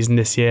breakthrough season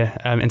this year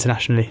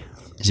internationally.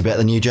 Is he better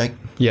than you, Jake?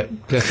 Yeah,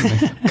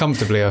 definitely.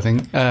 Comfortably, I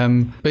think.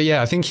 But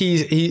yeah, I think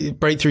he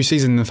breakthrough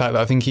season in the fact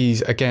that I think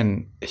he's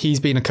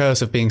been a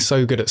curse of being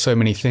so good at so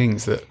many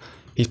things that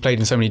he's played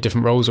in so many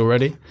different roles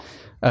already.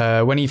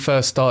 When he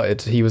first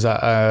started, he was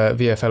at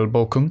VfL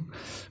Bochum.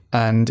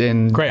 And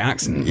in great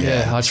accent.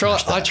 Yeah, I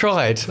tried.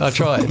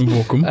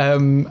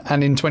 Bochum.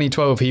 And in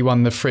 2012, he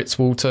won the Fritz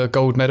Walter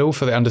gold medal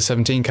for the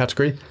under-17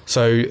 category.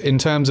 So in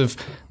terms of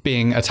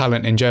being a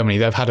talent in Germany,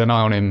 they've had an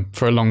eye on him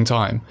for a long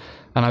time.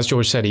 And as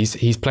George said,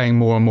 he's playing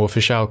more and more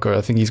for Schalke.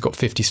 I think he's got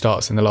 50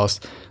 starts in the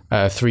last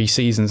 3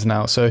 seasons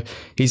now. So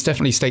he's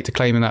definitely staked a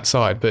claim in that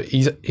side. But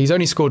he's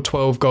only scored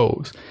 12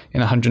 goals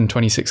in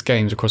 126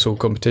 games across all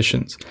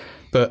competitions.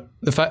 But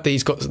the fact that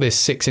he's got this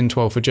 6 in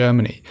 12 for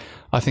Germany,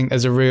 I think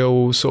there's a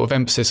real sort of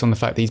emphasis on the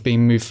fact that he's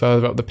being moved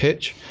further up the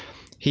pitch.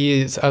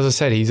 He is, as I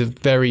said, he's a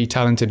very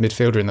talented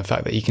midfielder in the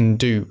fact that he can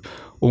do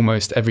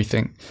almost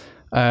everything.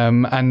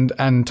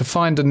 And to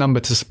find a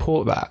number to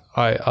support that,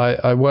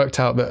 I worked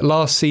out that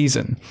last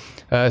season,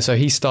 so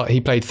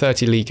he played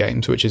 30 league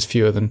games, which is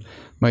fewer than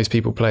most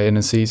people play in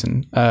a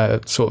season,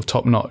 sort of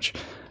top notch.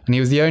 And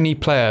he was the only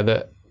player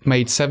that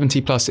made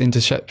 70 plus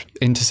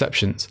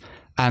interceptions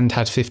and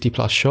had 50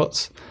 plus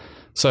shots.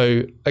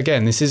 So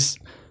again,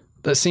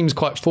 that seems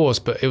quite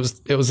forced, but it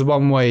was the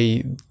one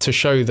way to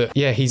show that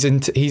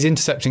he's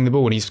intercepting the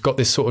ball and he's got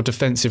this sort of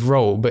defensive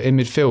role, but in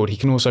midfield he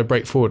can also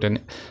break forward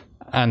and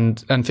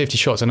 50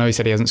 shots. I know he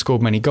said he hasn't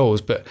scored many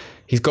goals, but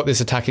he's got this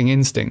attacking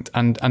instinct.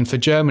 And for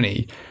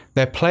Germany,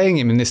 they're playing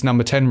him in this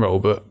number 10 role,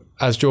 but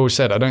as George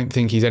said, I don't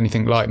think he's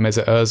anything like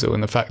Mesut Ozil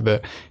in the fact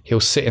that he'll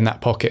sit in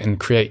that pocket and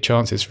create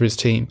chances for his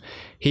team.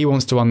 He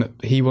wants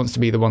to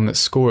be the one that's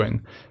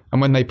scoring. And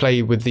when they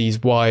play with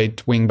these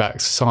wide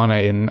wing-backs,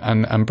 Sane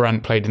and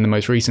Brandt played in the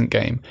most recent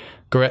game,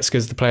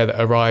 Goretzka's the player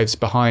that arrives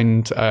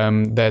behind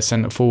their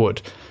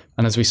centre-forward.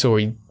 And as we saw,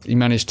 he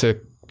managed to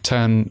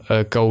turn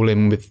a goal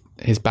in with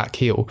his back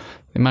heel.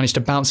 He managed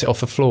to bounce it off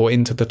the floor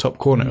into the top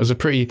corner. It was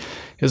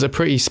a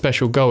pretty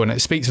special goal, and it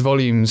speaks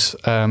volumes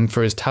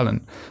for his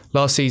talent.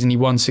 Last season, he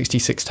won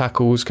 66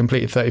 tackles,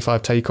 completed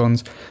 35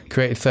 take-ons,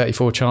 created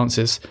 34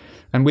 chances.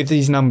 And with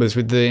these numbers,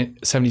 with the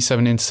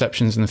 77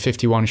 interceptions and the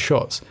 51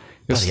 shots...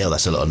 Bloody hell,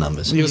 that's a lot of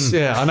numbers.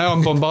 Yeah, I know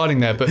I'm bombarding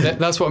there, but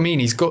that's what I mean.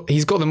 He's got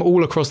them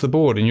all across the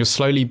board, and you're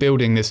slowly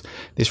building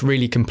this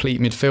really complete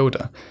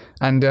midfielder.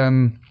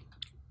 And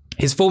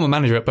his former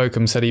manager at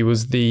Bochum said he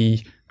was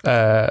the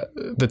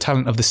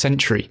talent of the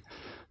century.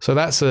 So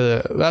that's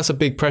a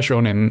big pressure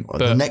on him. But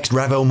the next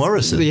Ravel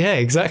Morrison. Yeah,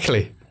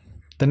 exactly.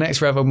 The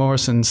next Ravel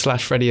Morrison /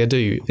 Freddie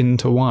Adu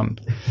into one.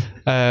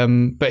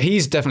 But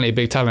he's definitely a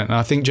big talent, and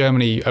I think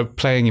Germany are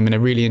playing him in a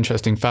really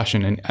interesting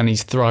fashion, and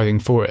he's thriving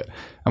for it.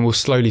 And we'll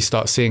slowly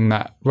start seeing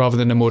that, rather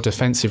than a more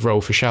defensive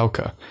role for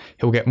Schalke,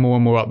 he'll get more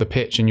and more up the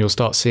pitch, and you'll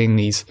start seeing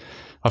these.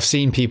 I've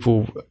seen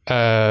people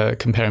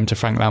compare him to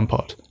Frank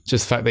Lampard,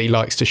 just the fact that he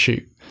likes to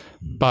shoot.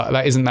 But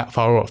that isn't that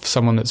far off.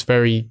 Someone that's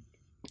very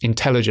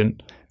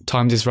intelligent,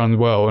 times his runs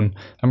well, and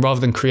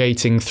rather than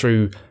creating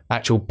through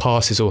actual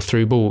passes or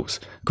through balls,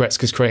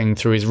 Goretzka's creating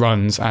through his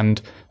runs and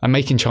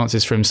making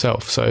chances for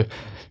himself. So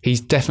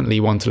he's definitely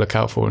one to look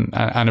out for,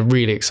 and a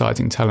really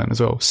exciting talent as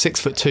well.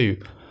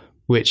 6'2",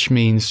 which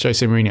means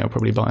Jose Mourinho will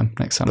probably buy him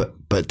next summer.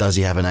 But does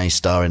he have an A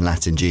star in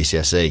Latin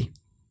GCSE?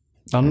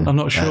 I'm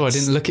not sure. I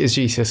didn't look at his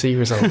GCSE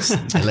results.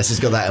 Unless he's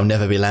got that, he'll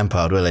never be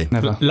Lampard, will he?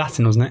 Never.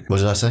 Latin, wasn't it? What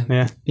did I say?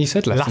 Yeah. You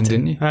said Latin,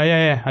 didn't you?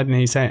 Yeah. I didn't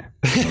hear you say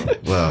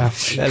it. Well,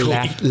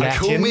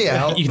 call me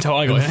out you can tell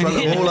I got in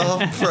front of all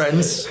our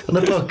friends on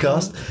the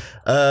podcast.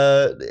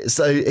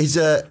 So he's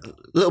a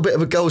little bit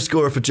of a goal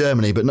scorer for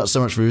Germany, but not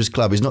so much for his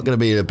club. He's not going to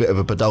be in a bit of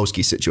a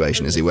Podolski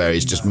situation, is he, where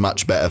he's just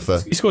much better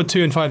for... He scored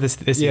 2 and 5 this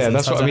season. Yeah,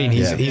 that's what I mean.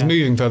 He's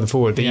moving further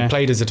forward. He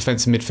played as a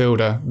defensive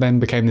midfielder, then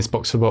became this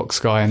box-to-box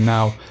guy, and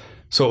now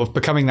sort of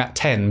becoming that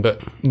 10, but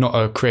not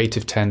a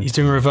creative 10. He's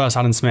doing a reverse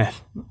Alan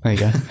Smith. There you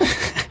go.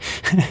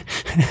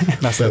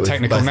 That's the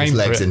technical both name his for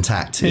legs it.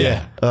 intact.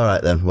 Yeah. All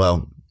right then.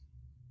 Well,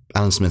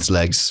 Alan Smith's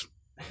legs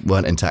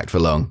weren't intact for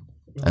long,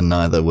 and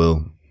neither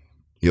will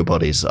your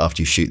bodies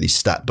after you shoot these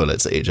stat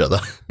bullets at each other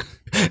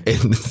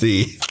in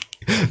the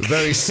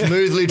very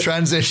smoothly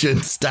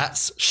transitioned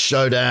Stats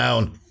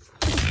Showdown.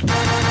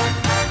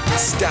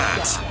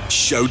 Stat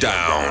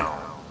Showdown.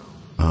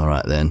 All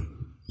right then.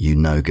 You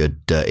no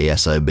good, dirty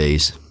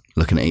SOBs,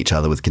 looking at each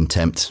other with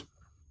contempt,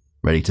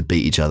 ready to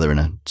beat each other in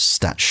a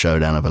stat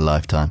showdown of a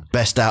lifetime.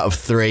 Best out of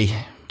 3.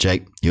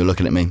 Jake, you're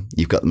looking at me.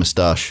 You've got the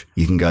moustache.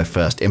 You can go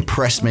first.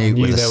 Impress me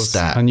with a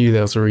stat. I knew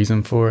there was a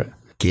reason for it.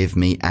 Give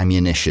me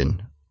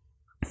ammunition.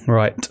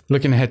 Right.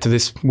 Looking ahead to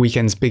this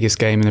weekend's biggest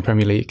game in the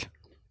Premier League.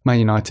 Man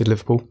United,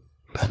 Liverpool.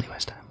 Burnley,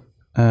 West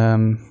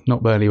Ham.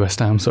 Not Burnley, West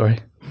Ham, sorry.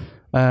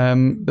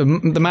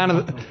 The man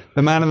of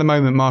the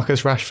moment,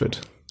 Marcus Rashford.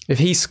 If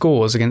he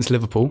scores against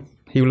Liverpool,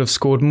 he will have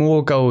scored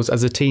more goals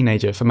as a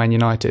teenager for Man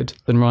United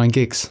than Ryan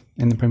Giggs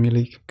in the Premier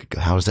League.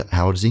 How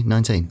old is he?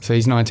 19? So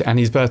he's 19, and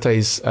his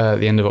birthday's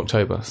the end of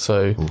October.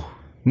 So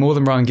more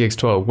than Ryan Giggs,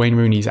 12. Wayne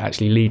Rooney's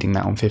actually leading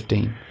that on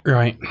 15.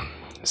 Right.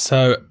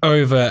 So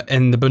over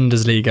in the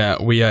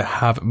Bundesliga, we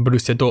have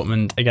Borussia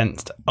Dortmund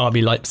against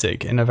RB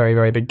Leipzig in a very,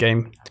 very big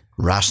game.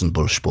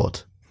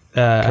 Rasenballsport.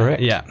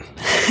 Correct. Yeah.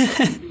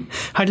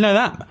 How do you know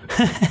that?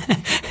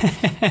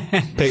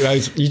 Pick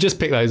those. You just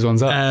pick those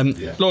ones up.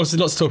 Lots to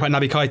talk about.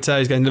 Naby Keita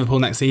is going to Liverpool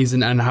next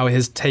season and how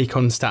his take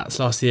on stats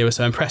last year was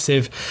so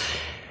impressive.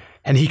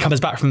 And he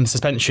comes back from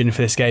suspension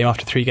for this game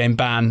after a 3-game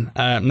ban.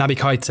 Naby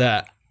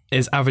Keita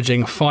is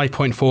averaging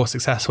 5.4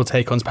 successful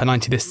take-ons per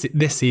 90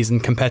 this season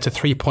compared to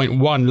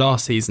 3.1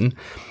 last season.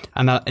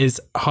 And that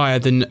is higher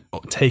than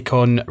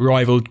take-on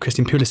rival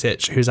Christian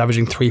Pulisic, who's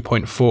averaging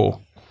 3.4,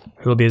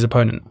 who will be his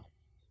opponent.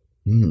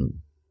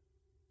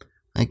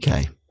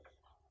 Okay.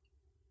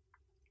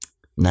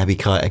 Naby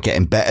Keita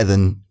getting better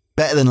than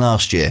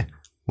last year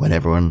when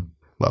everyone,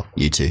 well,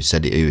 you two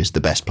said he was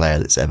the best player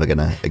that's ever going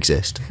to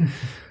exist.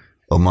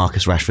 Or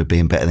Marcus Rashford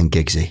being better than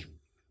Giggsy.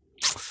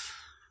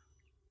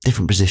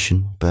 Different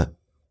position, but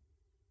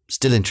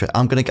still interesting.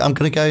 I'm gonna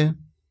go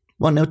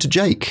 1-0 to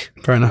Jake.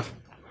 Fair enough.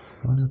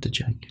 1-0 to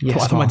Jake.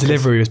 Yes, I thought my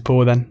delivery was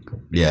poor then.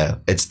 Yeah,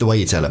 it's the way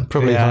you tell him.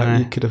 Probably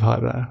you could have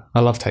hyped that. I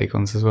love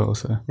take-ons as well.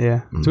 So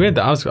yeah, it's weird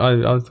that I thought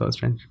it was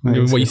strange.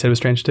 What you said was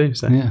strange too.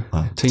 So yeah,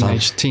 well,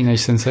 teenage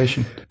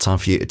sensation. Time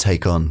for you to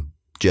take on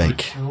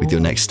Jake with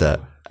your next stat.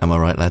 Am I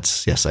right,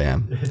 lads? Yes, I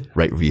am.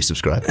 Rate, review,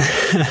 subscribe.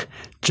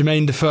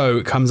 Jermaine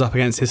Defoe comes up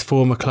against his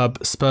former club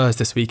Spurs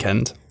this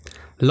weekend.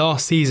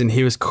 Last season,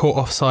 he was caught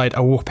offside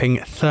a whopping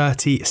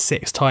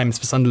 36 times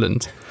for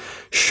Sunderland.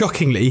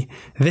 Shockingly,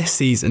 this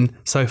season,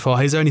 so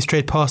far, he's only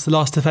strayed past the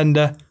last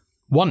defender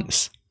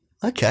once.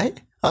 Okay.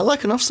 I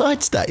like an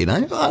offside stat, you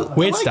know.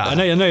 Weird stat. I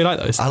know you like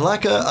those. I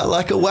like a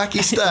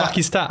wacky stat.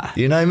 Wacky stat.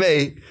 You know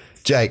me.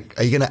 Jake,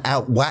 are you going to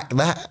out-whack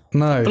that?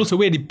 No. But also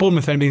weirdly,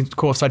 Bournemouth have been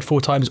caught offside 4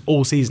 times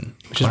all season,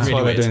 which is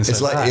really weird. It's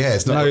like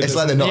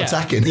they're not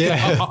attacking.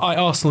 Yeah.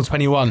 Arsenal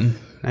 21.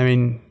 I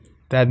mean,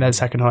 they're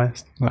second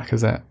highest.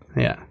 Lacazette.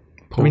 Yeah.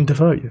 I mean,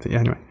 Defoe. Yeah,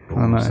 anyway.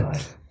 I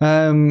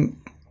know.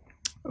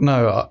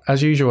 No,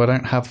 as usual, I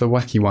don't have the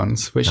wacky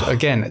ones, which,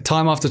 again,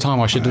 time after time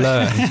I should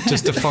learn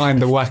just to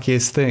find the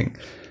wackiest thing.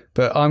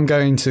 But I'm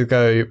going to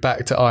go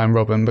back to Iron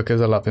Robben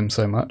because I love him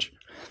so much.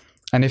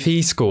 And if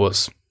he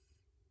scores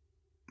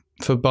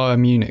for Bayern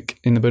Munich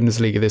in the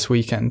Bundesliga this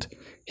weekend,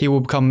 he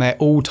will become their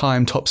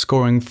all-time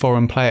top-scoring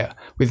foreign player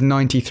with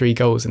 93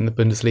 goals in the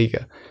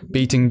Bundesliga,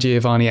 beating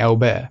Giovanni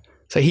Elber.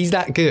 So he's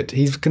that good.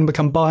 He's going to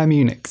become Bayern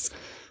Munich's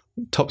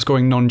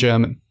top-scoring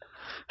non-German.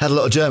 Had a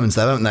lot of Germans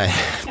though, haven't they?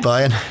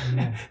 Bayern.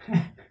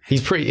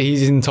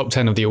 He's in the top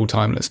 10 of the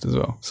all-time list as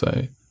well.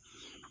 So,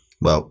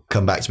 well,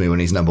 come back to me when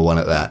he's number 1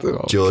 at that,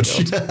 George.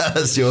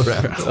 That's your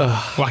round.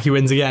 Wacky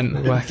wins again.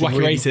 Wacky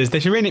races.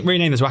 They should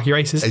rename this Wacky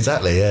Races.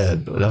 Exactly. Yeah.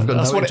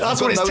 That's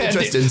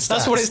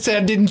what it's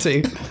turned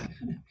into.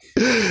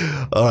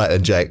 All right,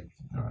 then, Jake.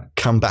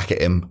 Come back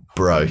at him,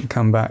 bro.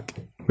 Come back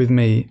with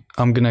me.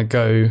 I'm gonna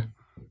go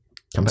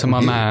to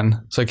my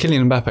man. So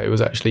Kylian Mbappe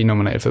was actually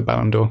nominated for the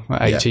Ballon d'Or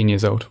at 18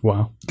 years old.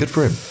 Wow. Good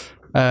for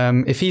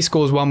him. If he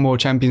scores one more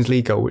Champions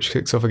League goal, which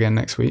kicks off again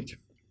next week,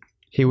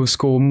 he will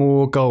score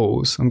more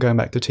goals. I'm going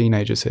back to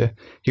teenagers here.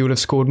 He will have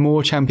scored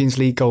more Champions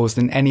League goals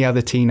than any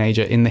other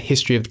teenager in the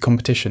history of the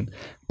competition,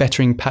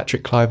 bettering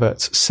Patrick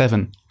Kluivert's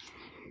 7.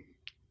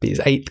 Be his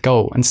 8th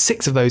goal, and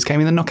 6 of those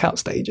came in the knockout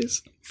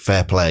stages.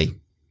 Fair play.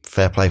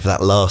 Fair play for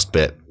that last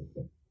bit.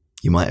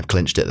 You might have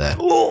clinched it there.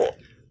 Oh.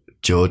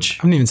 George.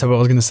 I haven't even said what I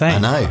was going to say. I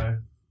know.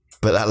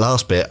 But that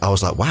last bit, I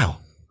was like, wow.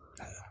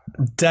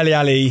 Dele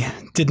Alli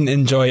didn't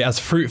enjoy as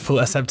fruitful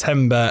a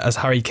September as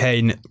Harry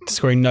Kane,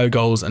 scoring no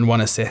goals and 1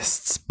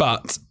 assist.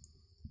 But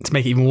to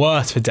make it even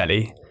worse for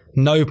Dele,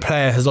 No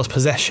player has lost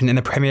possession in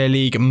the Premier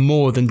League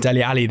more than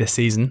Dele Alli this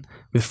season,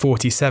 with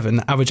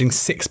 47, averaging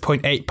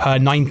 6.8 per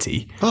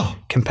 90,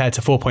 compared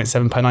to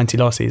 4.7 per 90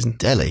 last season.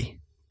 Dele.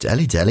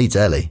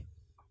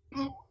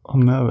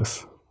 I'm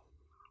nervous.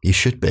 You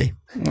should be.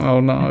 Oh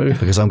no.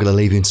 Because I'm going to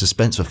leave you in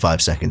suspense for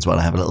 5 seconds while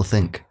I have a little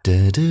think.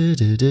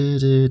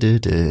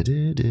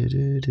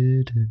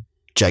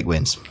 Jake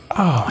wins.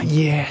 Oh,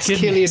 yes.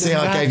 Kylian See,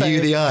 I gave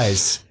you the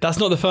eyes. That's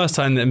not the first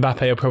time that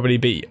Mbappe will probably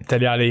beat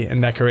Dele Alli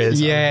in their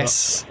careers.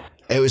 Yes.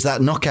 It was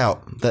that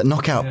knockout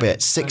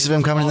bit. 6 of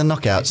them coming in the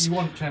knockouts.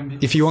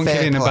 If you want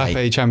Fair Kylian play.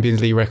 Mbappe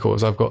Champions League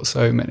records, I've got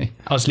so many.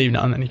 I'll just leave it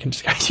on, then you can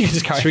just carry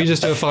Should we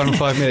just do a final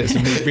 5 minutes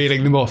and me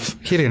reeling them off?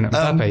 Kylian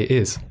Mbappe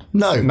is.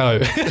 No.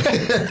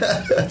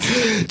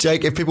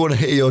 Jake, if people want to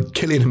hear your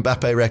Kylian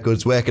Mbappe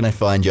records, where can they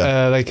find you?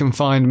 They can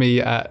find me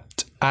at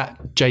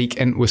Jake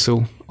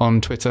Entwistle on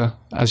Twitter,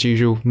 as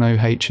usual. No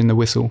H in the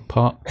whistle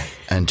part.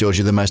 And George,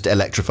 you're the most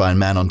electrifying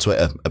man on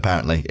Twitter,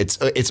 apparently.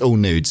 It's all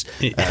nudes.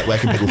 Where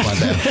can people find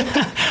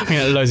that? I'm going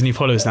to get loads of new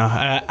followers now.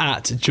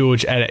 At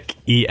George Elek,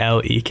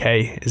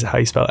 ELEK is how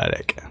you spell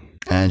Elek.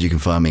 And you can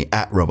find me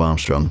at Rob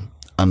Armstrong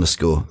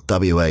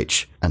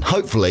 _WH. And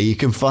hopefully you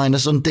can find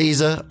us on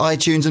Deezer,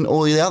 iTunes and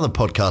all the other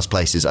podcast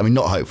places. I mean,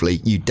 not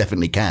hopefully, you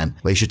definitely can,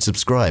 where you should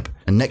subscribe.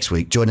 And next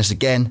week, join us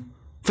again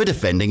for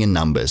Defending in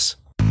Numbers.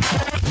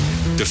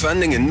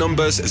 Defending in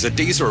Numbers is a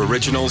Deezer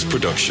Originals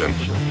production.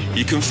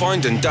 You can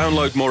find and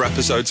download more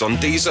episodes on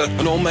Deezer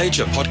and all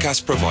major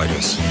podcast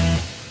providers.